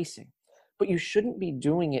part of racing. But you shouldn't be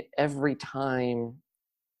doing it every time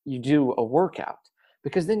you do a workout,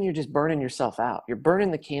 because then you're just burning yourself out. You're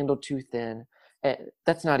burning the candle too thin.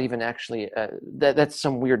 That's not even actually, that's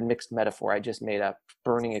some weird mixed metaphor I just made up.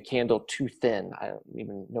 Burning a candle too thin. I don't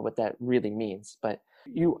even know what that really means, but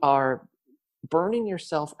you are burning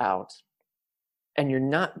yourself out and you're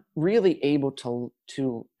not really able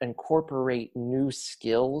to incorporate new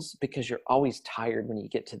skills because you're always tired when you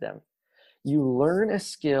get to them. You learn a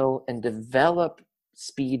skill and develop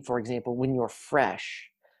speed, for example, when you're fresh.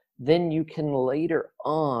 Then you can later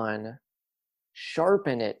on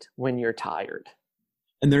sharpen it when you're tired.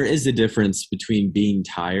 And there is a difference between being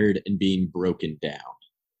tired and being broken down.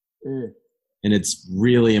 And it's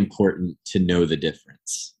really important to know the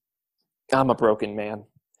difference. I'm a broken man.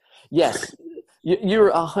 Yes,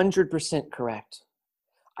 you're 100% correct.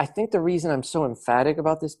 I think the reason I'm so emphatic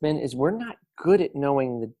about this, Ben, is we're not good at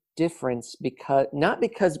knowing the difference not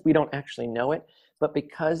because we don't actually know it, but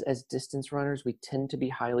because as distance runners, we tend to be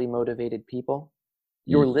highly motivated people.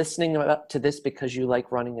 You're listening to this because you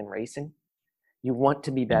like running and racing. You want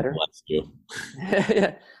to be better.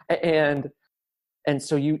 And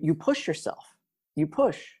so you push yourself. You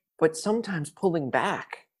push. But sometimes pulling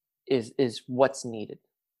back is what's needed.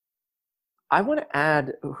 I want to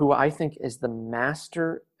add who I think is the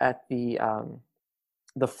master at the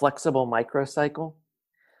flexible microcycle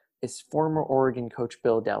is former Oregon coach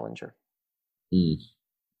Bill Dellinger.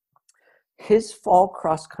 His fall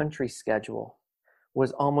cross-country schedule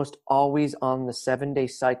was almost always on the 7-day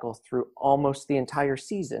cycle through almost the entire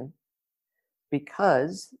season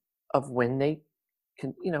because of when they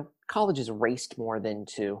can, colleges raced more then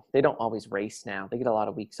too. They don't always race now. They get a lot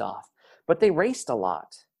of weeks off, but they raced a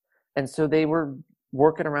lot. And so they were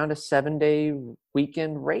working around a 7-day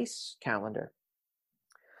weekend race calendar.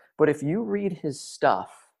 But if you read his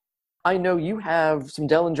stuff, I know you have some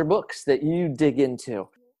Dellinger books that you dig into.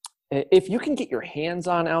 If you can get your hands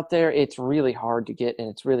on out there, it's really hard to get and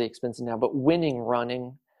it's really expensive now. But Winning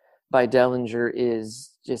Running by Dellinger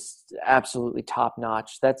is just absolutely top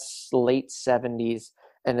notch. That's late 70s.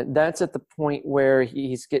 And that's at the point where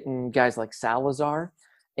he's getting guys like Salazar.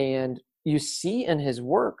 And you see in his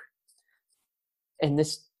work, and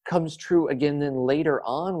this comes true again then later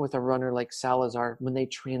on with a runner like Salazar, when they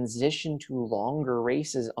transition to longer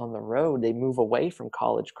races on the road, they move away from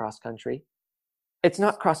college cross country. It's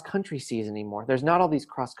not cross-country season anymore. There's not all these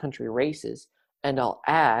cross-country races. And I'll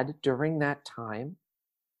add, during that time,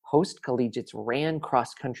 post-collegiates ran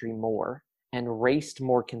cross-country more and raced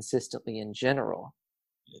more consistently in general.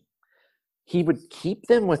 He would keep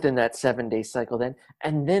them within that 7-day cycle then.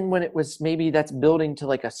 And then when it was maybe that's building to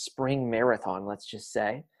like a spring marathon, let's just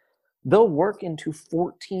say, they'll work into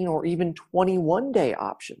 14 or even 21-day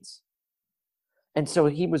options. And so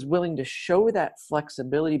he was willing to show that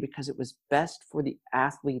flexibility because it was best for the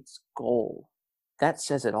athlete's goal. That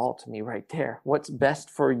says it all to me right there. What's best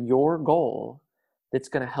for your goal that's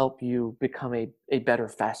going to help you become a better,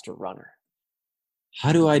 faster runner?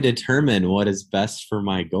 How do I determine what is best for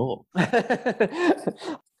my goal?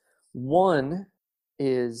 One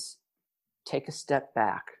is take a step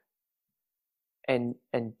back and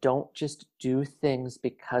don't just do things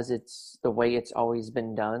because it's the way it's always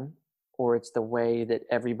been done, or it's the way that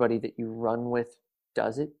everybody that you run with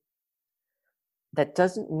does it. That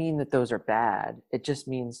doesn't mean that those are bad. It just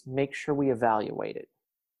means make sure we evaluate it.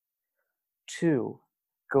 2,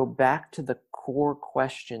 go back to the core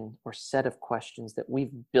question or set of questions that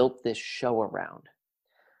we've built this show around.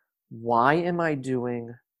 Why am I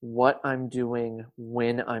doing what I'm doing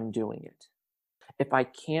when I'm doing it? If I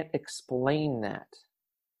can't explain that,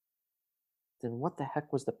 then what the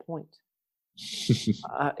heck was the point?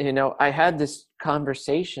 I had this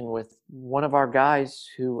conversation with one of our guys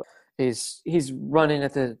who he's running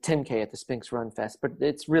at the 10K at the Spinks Run Fest, but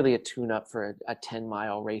it's really a tune-up for a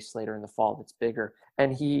 10-mile race later in the fall that's bigger.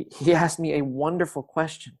 And he asked me a wonderful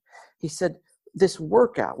question. He said, this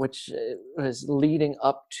workout, which was leading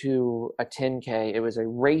up to a 10K, it was a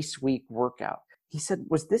race week workout. He said,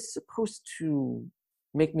 was this supposed to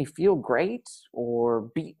make me feel great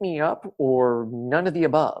or beat me up or none of the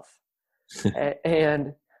above?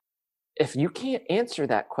 And if you can't answer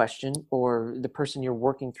that question, or the person you're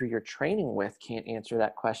working through your training with can't answer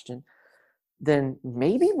that question, then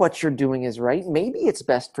maybe what you're doing is right. Maybe it's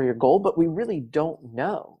best for your goal, but we really don't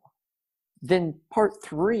know. Then part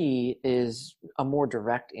 3 is a more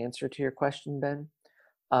direct answer to your question, Ben,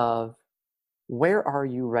 of where are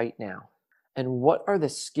you right now? And what are the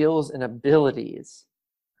skills and abilities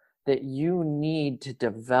that you need to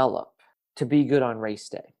develop to be good on race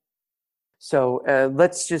day? So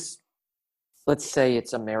let's say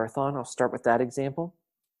it's a marathon. I'll start with that example.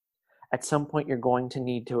 At some point, you're going to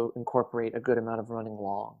need to incorporate a good amount of running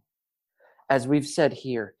long. As we've said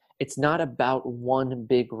here, it's not about one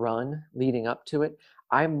big run leading up to it.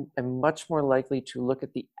 I'm much more likely to look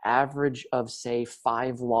at the average of, say,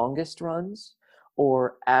 5 longest runs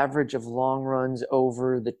or average of long runs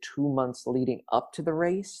over the 2 months leading up to the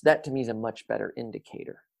race. That to me is a much better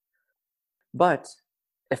indicator. But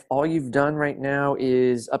if all you've done right now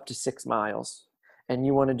is up to 6 miles and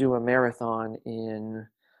you want to do a marathon in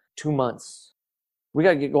 2 months, we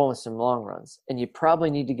got to get going with some long runs. And you probably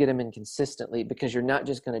need to get them in consistently because you're not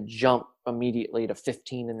just going to jump immediately to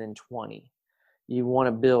 15 and then 20. You want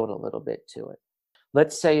to build a little bit to it.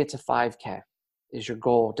 Let's say it's a 5K is your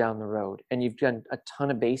goal down the road, and you've done a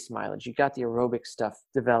ton of base mileage. You got the aerobic stuff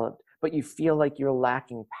developed, but you feel like you're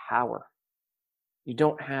lacking power. You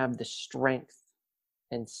don't have the strength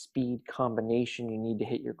and speed combination you need to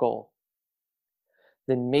hit your goal.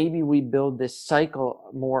 Then maybe we build this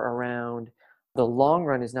cycle more around the long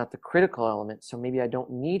run is not the critical element, so maybe I don't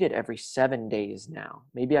need it every 7 days now.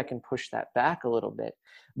 Maybe I can push that back a little bit,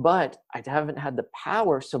 but I haven't had the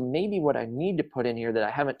power, so maybe what I need to put in here that I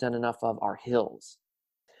haven't done enough of are hills.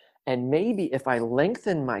 And maybe if I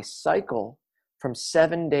lengthen my cycle from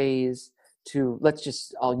 7 days to,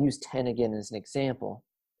 I'll use 10 again as an example.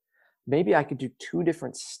 Maybe I could do 2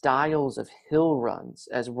 different styles of hill runs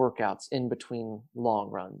as workouts in between long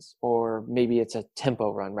runs, or maybe it's a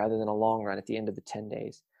tempo run rather than a long run at the end of the 10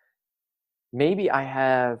 days. Maybe I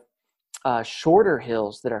have shorter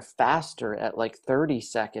hills that are faster at like 30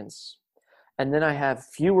 seconds, and then I have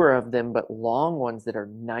fewer of them but long ones that are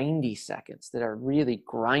 90 seconds that are really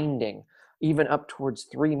grinding, even up towards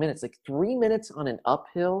 3 minutes. Like 3 minutes on an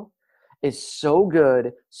uphill is so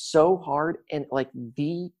good, so hard, and like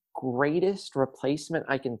the greatest replacement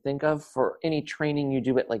I can think of for any training you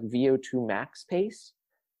do at like VO2 max pace,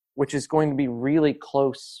 which is going to be really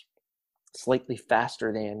close, slightly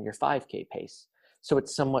faster than your 5K pace. So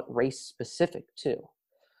it's somewhat race specific too.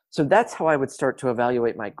 So that's how I would start to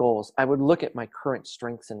evaluate my goals. I would look at my current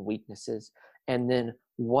strengths and weaknesses, and then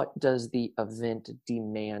what does the event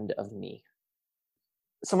demand of me?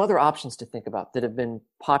 Some other options to think about that have been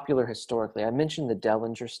popular historically. I mentioned the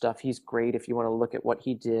Dellinger stuff. He's great if you want to look at what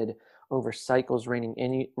he did over cycles ranging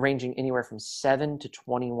anywhere from 7 to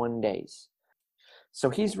 21 days.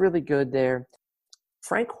 So he's really good there.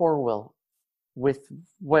 Frank Horwell, with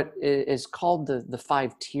what is called the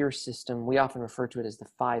 5-tier system, we often refer to it as the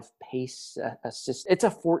 5-pace system. It's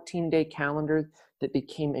a 14-day calendar that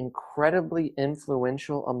became incredibly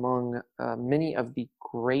influential among many of the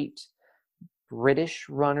great British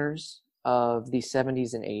runners of the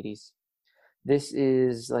 70s and 80s. This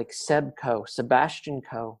is like Sebastian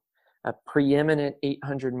Coe, a preeminent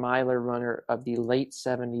 800-miler runner of the late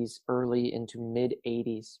 70s, early into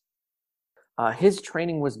mid-80s. His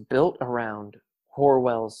training was built around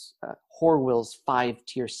Horwell's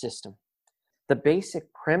 5-tier system. The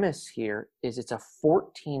basic premise here is it's a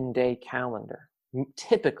 14-day calendar.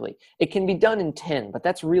 Typically, it can be done in 10, but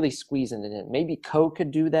that's really squeezing it in. Maybe Coe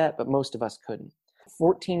could do that, but most of us couldn't.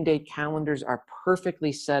 14-day calendars are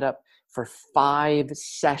perfectly set up for 5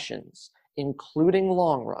 sessions, including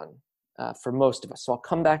long run for most of us. So I'll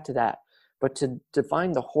come back to that. But to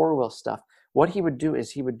define the Horwell stuff, what he would do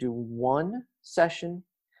is he would do 1 session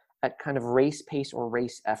at kind of race pace or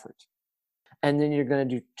race effort. And then you're going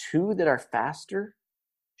to do 2 that are faster,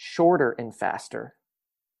 shorter and faster,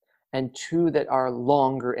 and 2 that are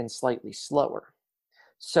longer and slightly slower.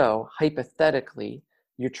 So hypothetically,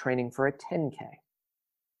 you're training for a 10K.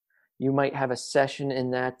 You might have a session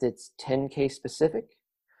in that's 10K specific.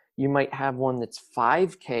 You might have one that's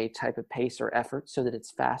 5K type of pace or effort so that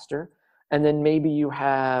it's faster. And then maybe you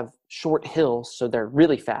have short hills so they're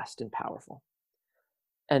really fast and powerful.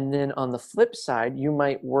 And then on the flip side, you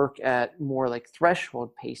might work at more like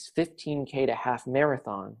threshold pace, 15K to half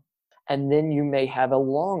marathon. And then you may have a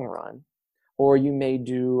long run, or you may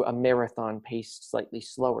do a marathon paced, slightly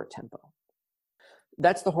slower tempo.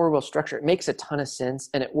 That's the Horwell structure. It makes a ton of sense,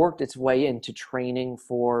 and it worked its way into training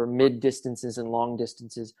for mid distances and long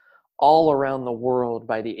distances all around the world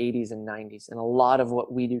by the 80s and 90s. And a lot of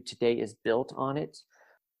what we do today is built on it.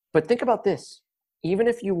 But think about this. Even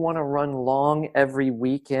if you want to run long every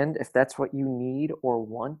weekend, if that's what you need or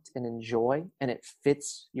want and enjoy, and it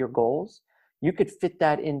fits your goals, you could fit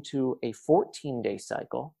that into a 14-day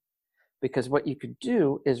cycle, because what you could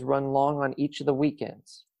do is run long on each of the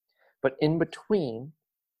weekends. But in between,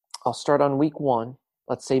 I'll start on week 1.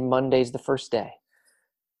 Let's say Monday's the first day.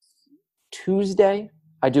 Tuesday,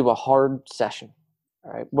 I do a hard session,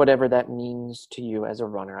 all right? Whatever that means to you as a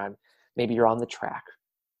runner. Maybe you're on the track.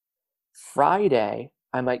 Friday,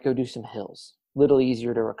 I might go do some hills, a little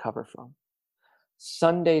easier to recover from.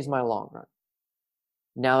 Sunday's my long run.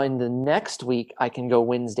 Now in the next week, I can go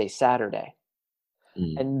Wednesday, Saturday.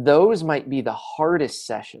 And those might be the hardest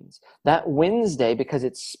sessions. That Wednesday, because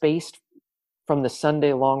it's spaced from the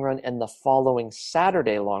Sunday long run and the following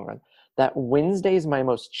Saturday long run, that Wednesday is my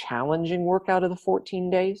most challenging workout of the 14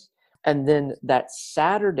 days. And then that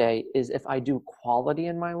Saturday is, if I do quality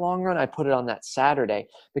in my long run, I put it on that Saturday,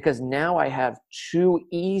 because now I have 2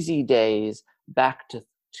 easy days back to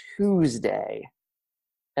Tuesday,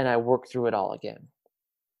 and I work through it all again.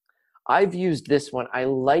 I've used this one. I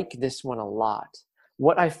like this one a lot.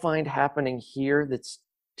 What I find happening here that's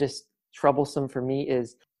just troublesome for me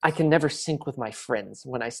is I can never sync with my friends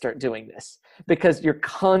when I start doing this, because you're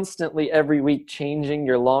constantly every week changing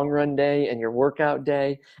your long run day and your workout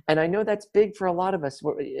day. And I know that's big for a lot of us.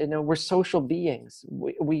 We're social beings.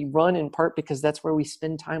 We run in part because that's where we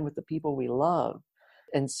spend time with the people we love.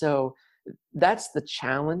 And so that's the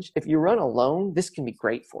challenge. If you run alone, this can be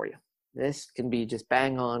great for you. This can be just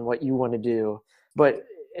bang on what you want to do. But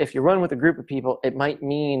if you run with a group of people, it might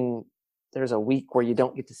mean there's a week where you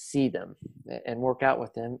don't get to see them and work out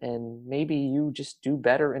with them. And maybe you just do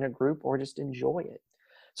better in a group or just enjoy it.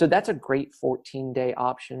 So that's a great 14-day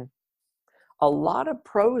option. A lot of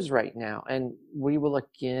pros right now, and we will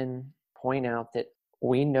again point out that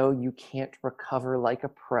we know you can't recover like a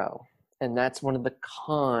pro. And that's one of the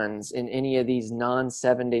cons in any of these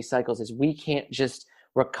non-7-day cycles, is we can't just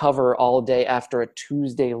recover all day after a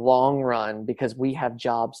Tuesday long run because we have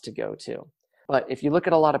jobs to go to. But if you look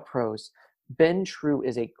at a lot of pros, Ben True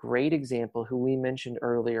is a great example, who we mentioned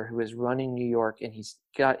earlier, who is running New York, and he's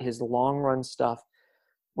got his long run stuff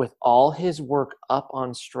with all his work up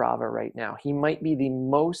on Strava right now. He might be the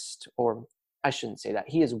most, or I shouldn't say that,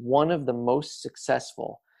 he is one of the most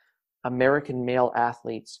successful American male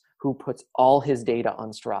athletes who puts all his data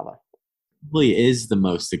on Strava. Probably is the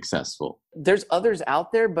most successful. There's others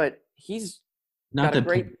out there, but he's not got a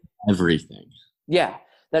great everything. Yeah,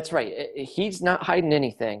 that's right. He's not hiding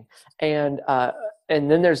anything. And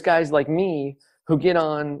then there's guys like me who get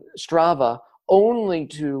on Strava only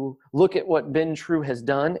to look at what Ben True has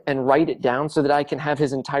done and write it down so that I can have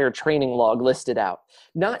his entire training log listed out.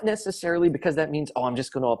 Not necessarily because that means, I'm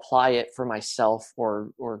just going to apply it for myself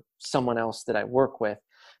or someone else that I work with,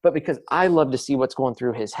 but because I love to see what's going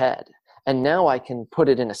through his head. And now I can put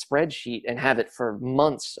it in a spreadsheet and have it for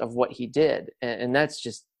months of what he did. And that's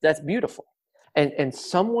beautiful. And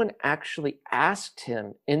someone actually asked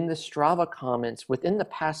him in the Strava comments within the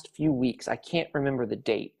past few weeks, I can't remember the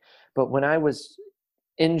date, but when I was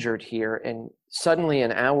injured here and suddenly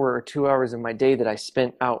an hour or 2 hours of my day that I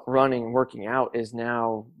spent out running, working out, is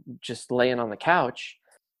now just laying on the couch,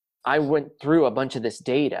 I went through a bunch of this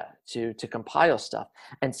data to compile stuff.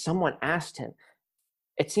 And someone asked him,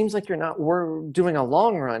 it seems like we're doing a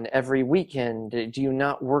long run every weekend. Do you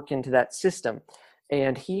not work into that system?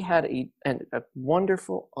 And he had a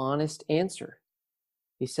wonderful, honest answer.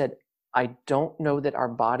 He said, I don't know that our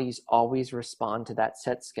bodies always respond to that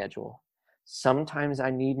set schedule. Sometimes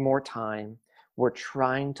I need more time. We're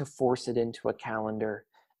trying to force it into a calendar.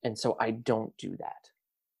 And so I don't do that.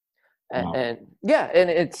 Wow. And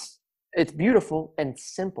it's beautiful and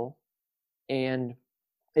simple, and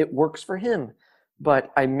it works for him.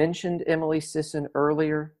 But I mentioned Emily Sisson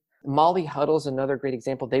earlier. Molly Huddle's another great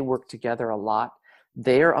example. They work together a lot.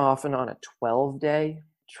 They're often on a 12-day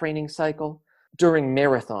training cycle during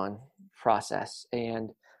marathon process.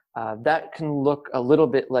 And that can look a little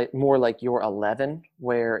bit more like your 11,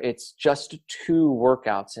 where it's just 2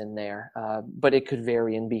 workouts in there, but it could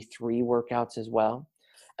vary and be 3 workouts as well.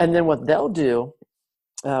 And then what they'll do,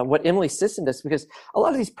 what Emily Sisson does, because a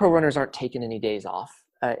lot of these pro runners aren't taking any days off.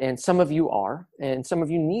 And some of you are, and some of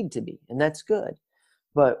you need to be, and that's good.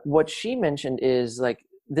 But what she mentioned is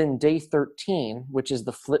then day 13, which is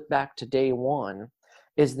the flip back to day 1,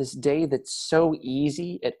 is this day that's so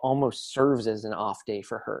easy, it almost serves as an off day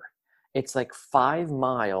for her. It's 5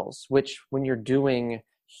 miles, which when you're doing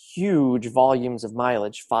huge volumes of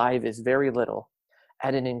mileage, 5 is very little,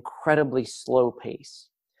 at an incredibly slow pace.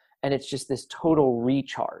 And it's just this total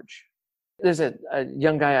recharge. There's a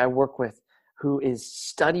young guy I work with who is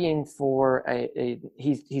studying for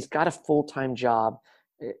he's got a full-time job,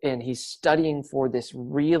 and he's studying for this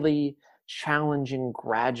really challenging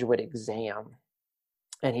graduate exam.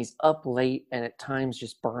 And he's up late and at times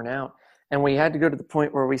just burn out. And we had to go to the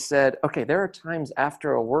point where we said, okay, there are times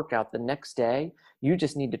after a workout the next day, you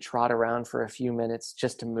just need to trot around for a few minutes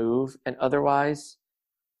just to move. And otherwise,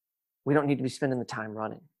 we don't need to be spending the time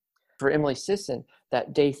running. For Emily Sisson,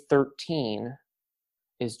 that day 13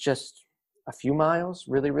 is just a few miles,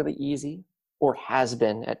 really, really easy, or has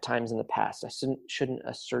been at times in the past. I shouldn't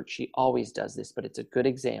assert she always does this, but it's a good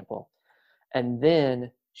example. And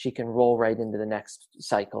then she can roll right into the next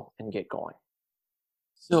cycle and get going.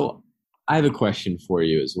 So I have a question for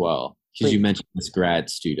you as well, because you mentioned this grad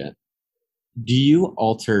student. Do you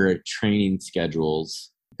alter training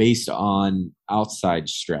schedules based on outside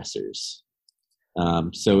stressors?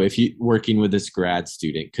 So if you're working with this grad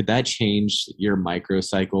student, could that change your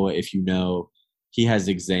microcycle if you know he has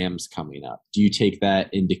exams coming up? Do you take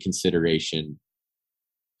that into consideration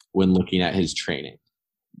when looking at his training?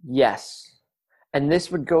 Yes. And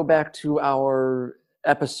this would go back to our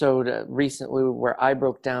episode recently where I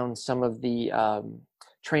broke down some of the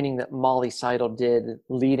training that Molly Seidel did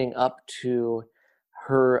leading up to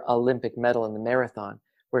her Olympic medal in the marathon,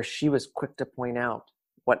 where she was quick to point out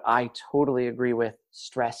what I totally agree with: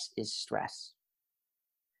 stress is stress.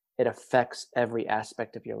 It affects every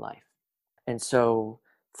aspect of your life. And so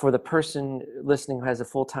for the person listening who has a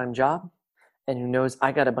full-time job and who knows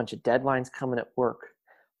I got a bunch of deadlines coming at work,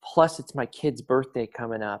 plus it's my kid's birthday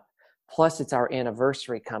coming up, plus it's our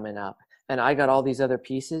anniversary coming up, and I got all these other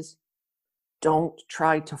pieces, don't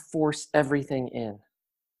try to force everything in.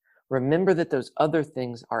 Remember that those other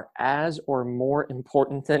things are as or more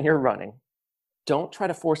important than your running. Don't try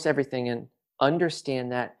to force everything in.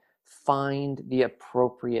 Understand that. Find the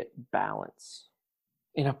appropriate balance.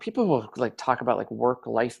 You know, people will like talk about like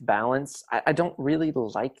work-life balance. I don't really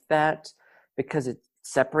like that because it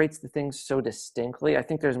separates the things so distinctly. I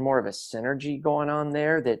think there's more of a synergy going on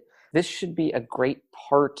there, that this should be a great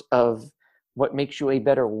part of what makes you a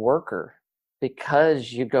better worker,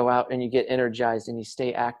 because you go out and you get energized and you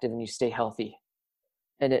stay active and you stay healthy.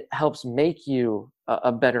 And it helps make you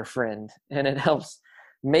a better friend, and it helps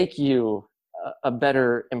make you a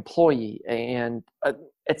better employee, and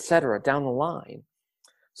et cetera, down the line.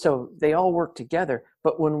 So they all work together.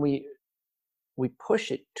 But when we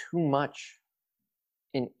push it too much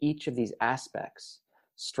in each of these aspects,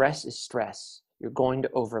 stress is stress. You're going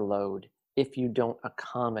to overload if you don't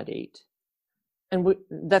accommodate. And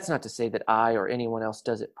that's not to say that I or anyone else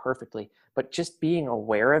does it perfectly, but just being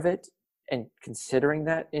aware of it and considering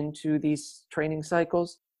that into these training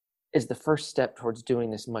cycles is the first step towards doing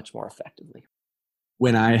this much more effectively.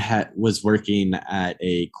 When I was working at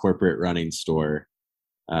a corporate running store,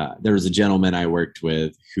 there was a gentleman I worked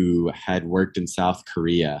with who had worked in South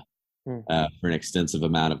Korea for an extensive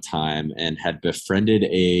amount of time and had befriended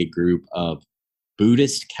a group of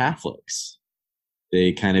Buddhist Catholics.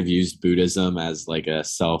 They kind of used Buddhism as like a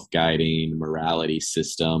self-guiding morality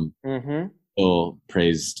system. So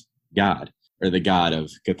praised God, or the God of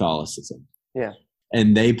Catholicism. Yeah.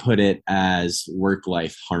 And they put it as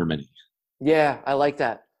work-life harmony. Yeah, I like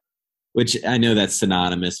that. Which I know that's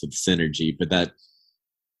synonymous with synergy, but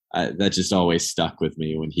that just always stuck with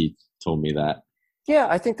me when he told me that. Yeah,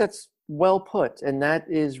 I think that's well put. And that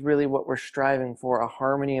is really what we're striving for, a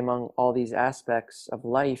harmony among all these aspects of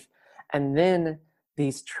life. And then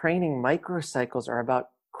these training microcycles are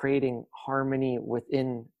about creating harmony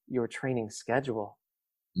within your training schedule,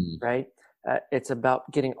 right? It's about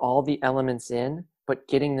getting all the elements in, but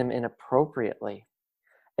getting them in appropriately.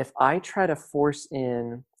 If I try to force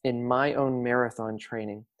in my own marathon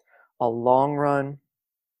training, a long run,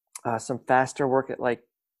 some faster work at like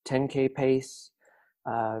 10K pace,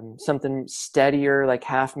 something steadier like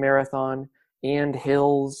half marathon and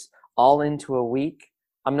hills all into a week,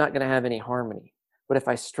 I'm not going to have any harmony. But if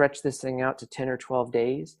I stretch this thing out to 10 or 12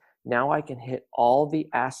 days, now I can hit all the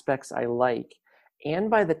aspects I like. And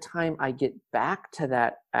by the time I get back to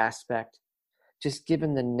that aspect, just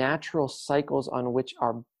given the natural cycles on which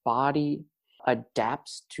our body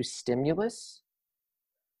adapts to stimulus,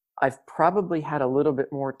 I've probably had a little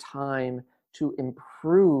bit more time to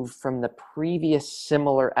improve from the previous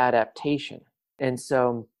similar adaptation. And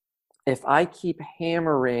so if I keep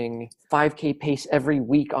hammering 5K pace every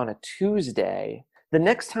week on a Tuesday, the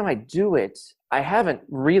next time I do it, I haven't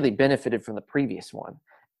really benefited from the previous one.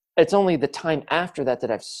 It's only the time after that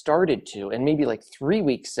I've started to, and maybe like 3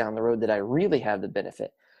 weeks down the road that I really have the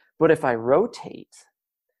benefit. But if I rotate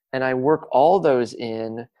and I work all those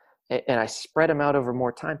in and I spread them out over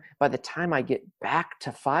more time, by the time I get back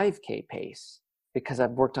to 5K pace, because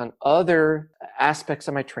I've worked on other aspects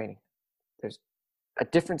of my training, there's a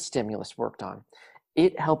different stimulus worked on.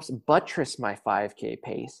 It helps buttress my 5K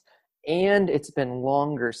pace and it's been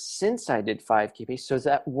longer since I did 5K pace. So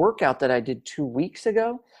that workout that I did 2 weeks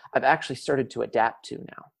ago, I've actually started to adapt to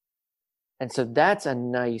now. And so that's a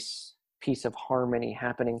nice piece of harmony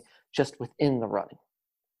happening just within the running.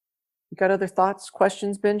 You got other thoughts,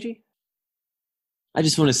 questions, Benji? I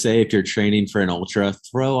just want to say, if you're training for an ultra,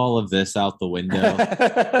 throw all of this out the window.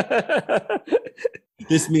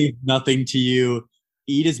 This means nothing to you.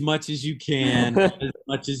 Eat as much as you can, as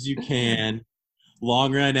much as you can.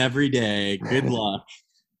 Long run every day. Good luck.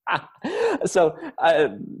 So,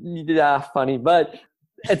 yeah, funny, but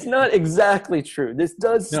it's not exactly true. This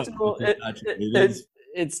does still,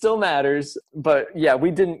 it still matters, but yeah,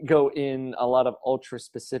 we didn't go in a lot of ultra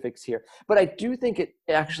specifics here. But I do think it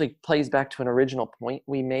actually plays back to an original point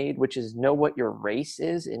we made, which is know what your race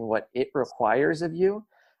is and what it requires of you.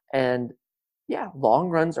 And yeah, long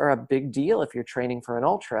runs are a big deal if you're training for an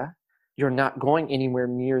ultra. You're not going anywhere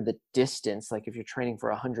near the distance. Like if you're training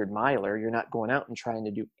for a 100-miler, you're not going out and trying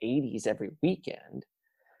to do 80s every weekend,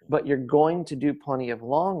 but you're going to do plenty of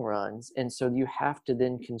long runs. And so you have to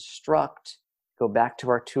then go back to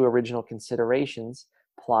our 2 original considerations,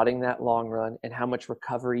 plotting that long run and how much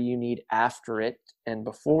recovery you need after it and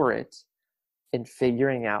before it, and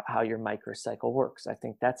figuring out how your microcycle works. I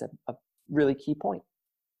think that's a really key point.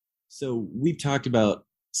 So we've talked about,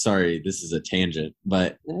 sorry, this is a tangent,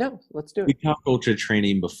 but no, let's do it. We talked ultra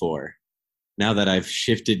training before. Now that I've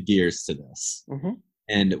shifted gears to this,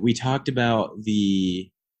 and we talked about the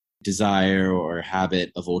desire or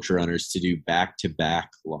habit of ultra runners to do back-to-back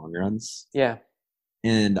long runs. Yeah.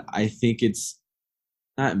 And I think it's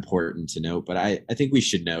not important to note, but I think we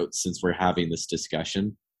should note, since we're having this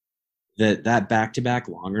discussion, that back-to-back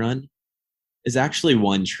long run is actually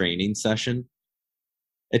one training session.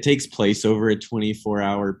 It takes place over a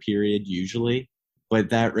 24-hour period usually, but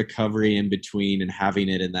that recovery in between and having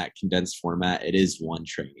it in that condensed format, it is one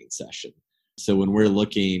training session. So when we're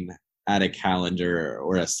looking at a calendar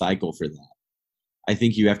or a cycle for that, I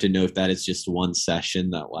think you have to note that it's just one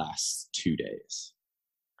session that lasts 2 days.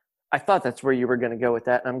 I thought that's where you were going to go with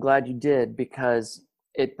that. And I'm glad you did, because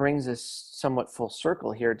it brings us somewhat full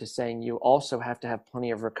circle here to saying you also have to have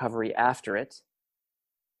plenty of recovery after it.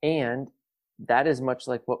 And that is much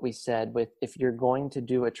like what we said with, if you're going to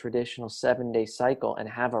do a traditional 7-day cycle and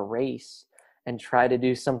have a race and try to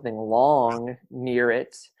do something long near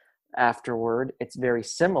it afterward, it's very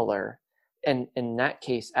similar. And in that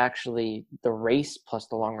case, actually, the race plus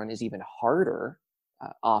the long run is even harder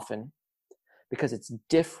often, because it's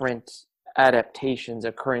different adaptations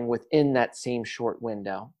occurring within that same short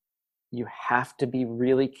window. You have to be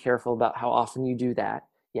really careful about how often you do that.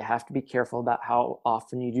 You have to be careful about how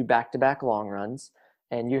often you do back-to-back long runs,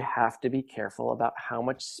 and you have to be careful about how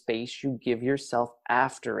much space you give yourself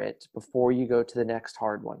after it before you go to the next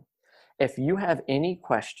hard one. If you have any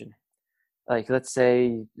question, like let's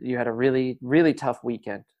say you had a really, really tough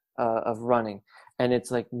weekend of running, and it's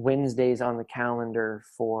like Wednesday's on the calendar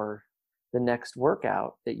for the next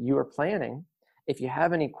workout that you are planning. If you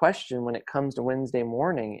have any question when it comes to Wednesday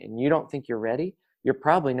morning and you don't think you're ready, you're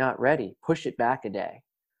probably not ready. Push it back a day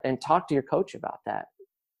and talk to your coach about that.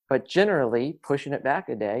 But generally, pushing it back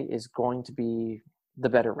a day is going to be the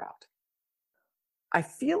better route. I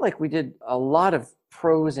feel like we did a lot of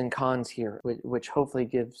pros and cons here, which hopefully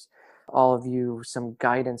gives all of you some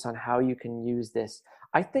guidance on how you can use this.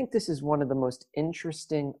 I think this is one of the most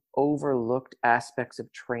interesting, overlooked aspects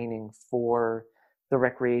of training for the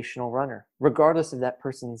recreational runner, regardless of that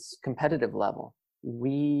person's competitive level.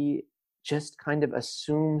 We just kind of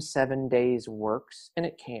assume 7 days works, and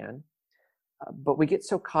it can, but we get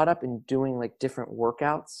so caught up in doing like different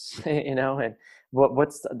workouts, and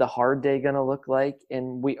what's the hard day going to look like?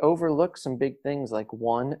 And we overlook some big things like,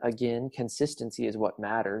 one, again, consistency is what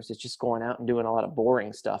matters. It's just going out and doing a lot of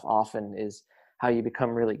boring stuff often is how you become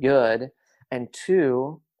really good. And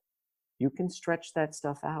 2, you can stretch that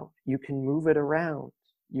stuff out. You can move it around.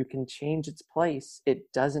 You can change its place.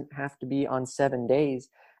 It doesn't have to be on 7 days.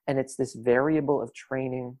 And it's this variable of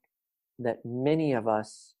training that many of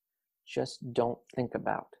us just don't think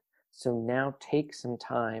about. So now take some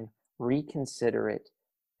time, reconsider it,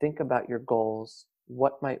 think about your goals,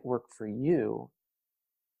 what might work for you.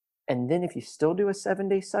 And then if you still do a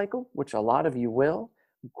 7-day cycle, which a lot of you will,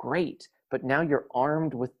 great. But now you're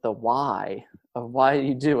armed with the why of why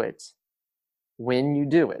you do it, when you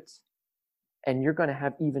do it. And you're going to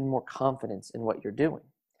have even more confidence in what you're doing.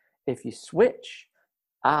 If you switch,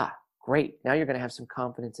 great. Now you're going to have some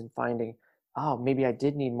confidence in finding, maybe I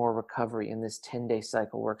did need more recovery and this 10-day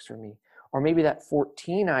cycle works for me. Or maybe that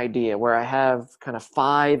 14 idea where I have kind of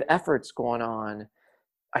 5 efforts going on,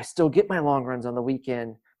 I still get my long runs on the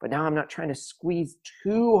weekend, but now I'm not trying to squeeze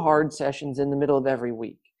 2 hard sessions in the middle of every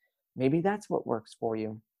week. Maybe that's what works for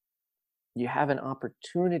you. You have an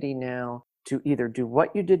opportunity now to either do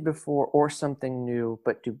what you did before or something new,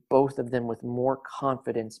 but do both of them with more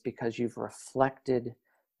confidence because you've reflected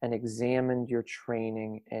and examined your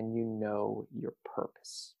training and you know your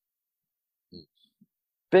purpose.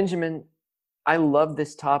 Benjamin, I love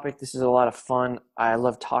this topic. This is a lot of fun. I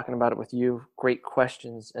love talking about it with you. Great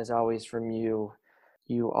questions, as always, from you.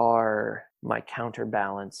 You are my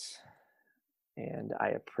counterbalance, and I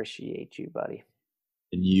appreciate you, buddy.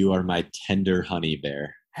 And you are my tender honey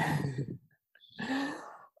bear.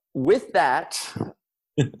 With that,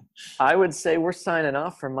 I would say we're signing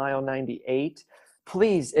off for mile 98.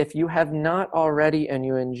 Please, if you have not already and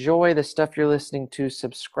you enjoy the stuff you're listening to,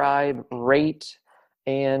 subscribe, rate,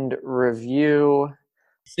 and review.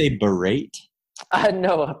 Say berate?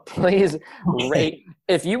 No, please rate.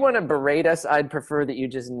 If you want to berate us, I'd prefer that you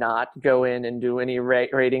just not go in and do any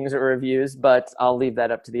ratings or reviews, but I'll leave that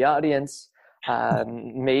up to the audience.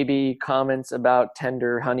 Maybe comments about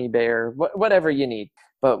tender honey bear, whatever you need.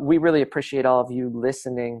 But we really appreciate all of you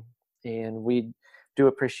listening, and we do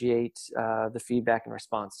appreciate the feedback and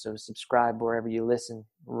response. So subscribe wherever you listen,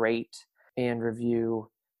 rate, and review.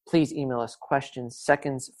 Please email us questions,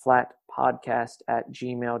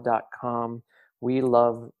 secondsflatpodcast@gmail.com. We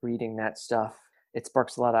love reading that stuff. It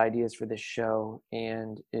sparks a lot of ideas for this show,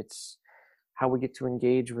 and it's how we get to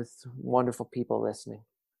engage with wonderful people listening.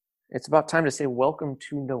 It's about time to say welcome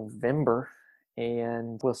to November,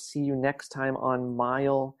 and we'll see you next time on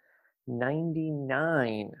mile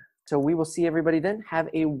 99. So we will see everybody then. Have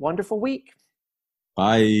a wonderful week.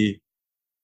 Bye.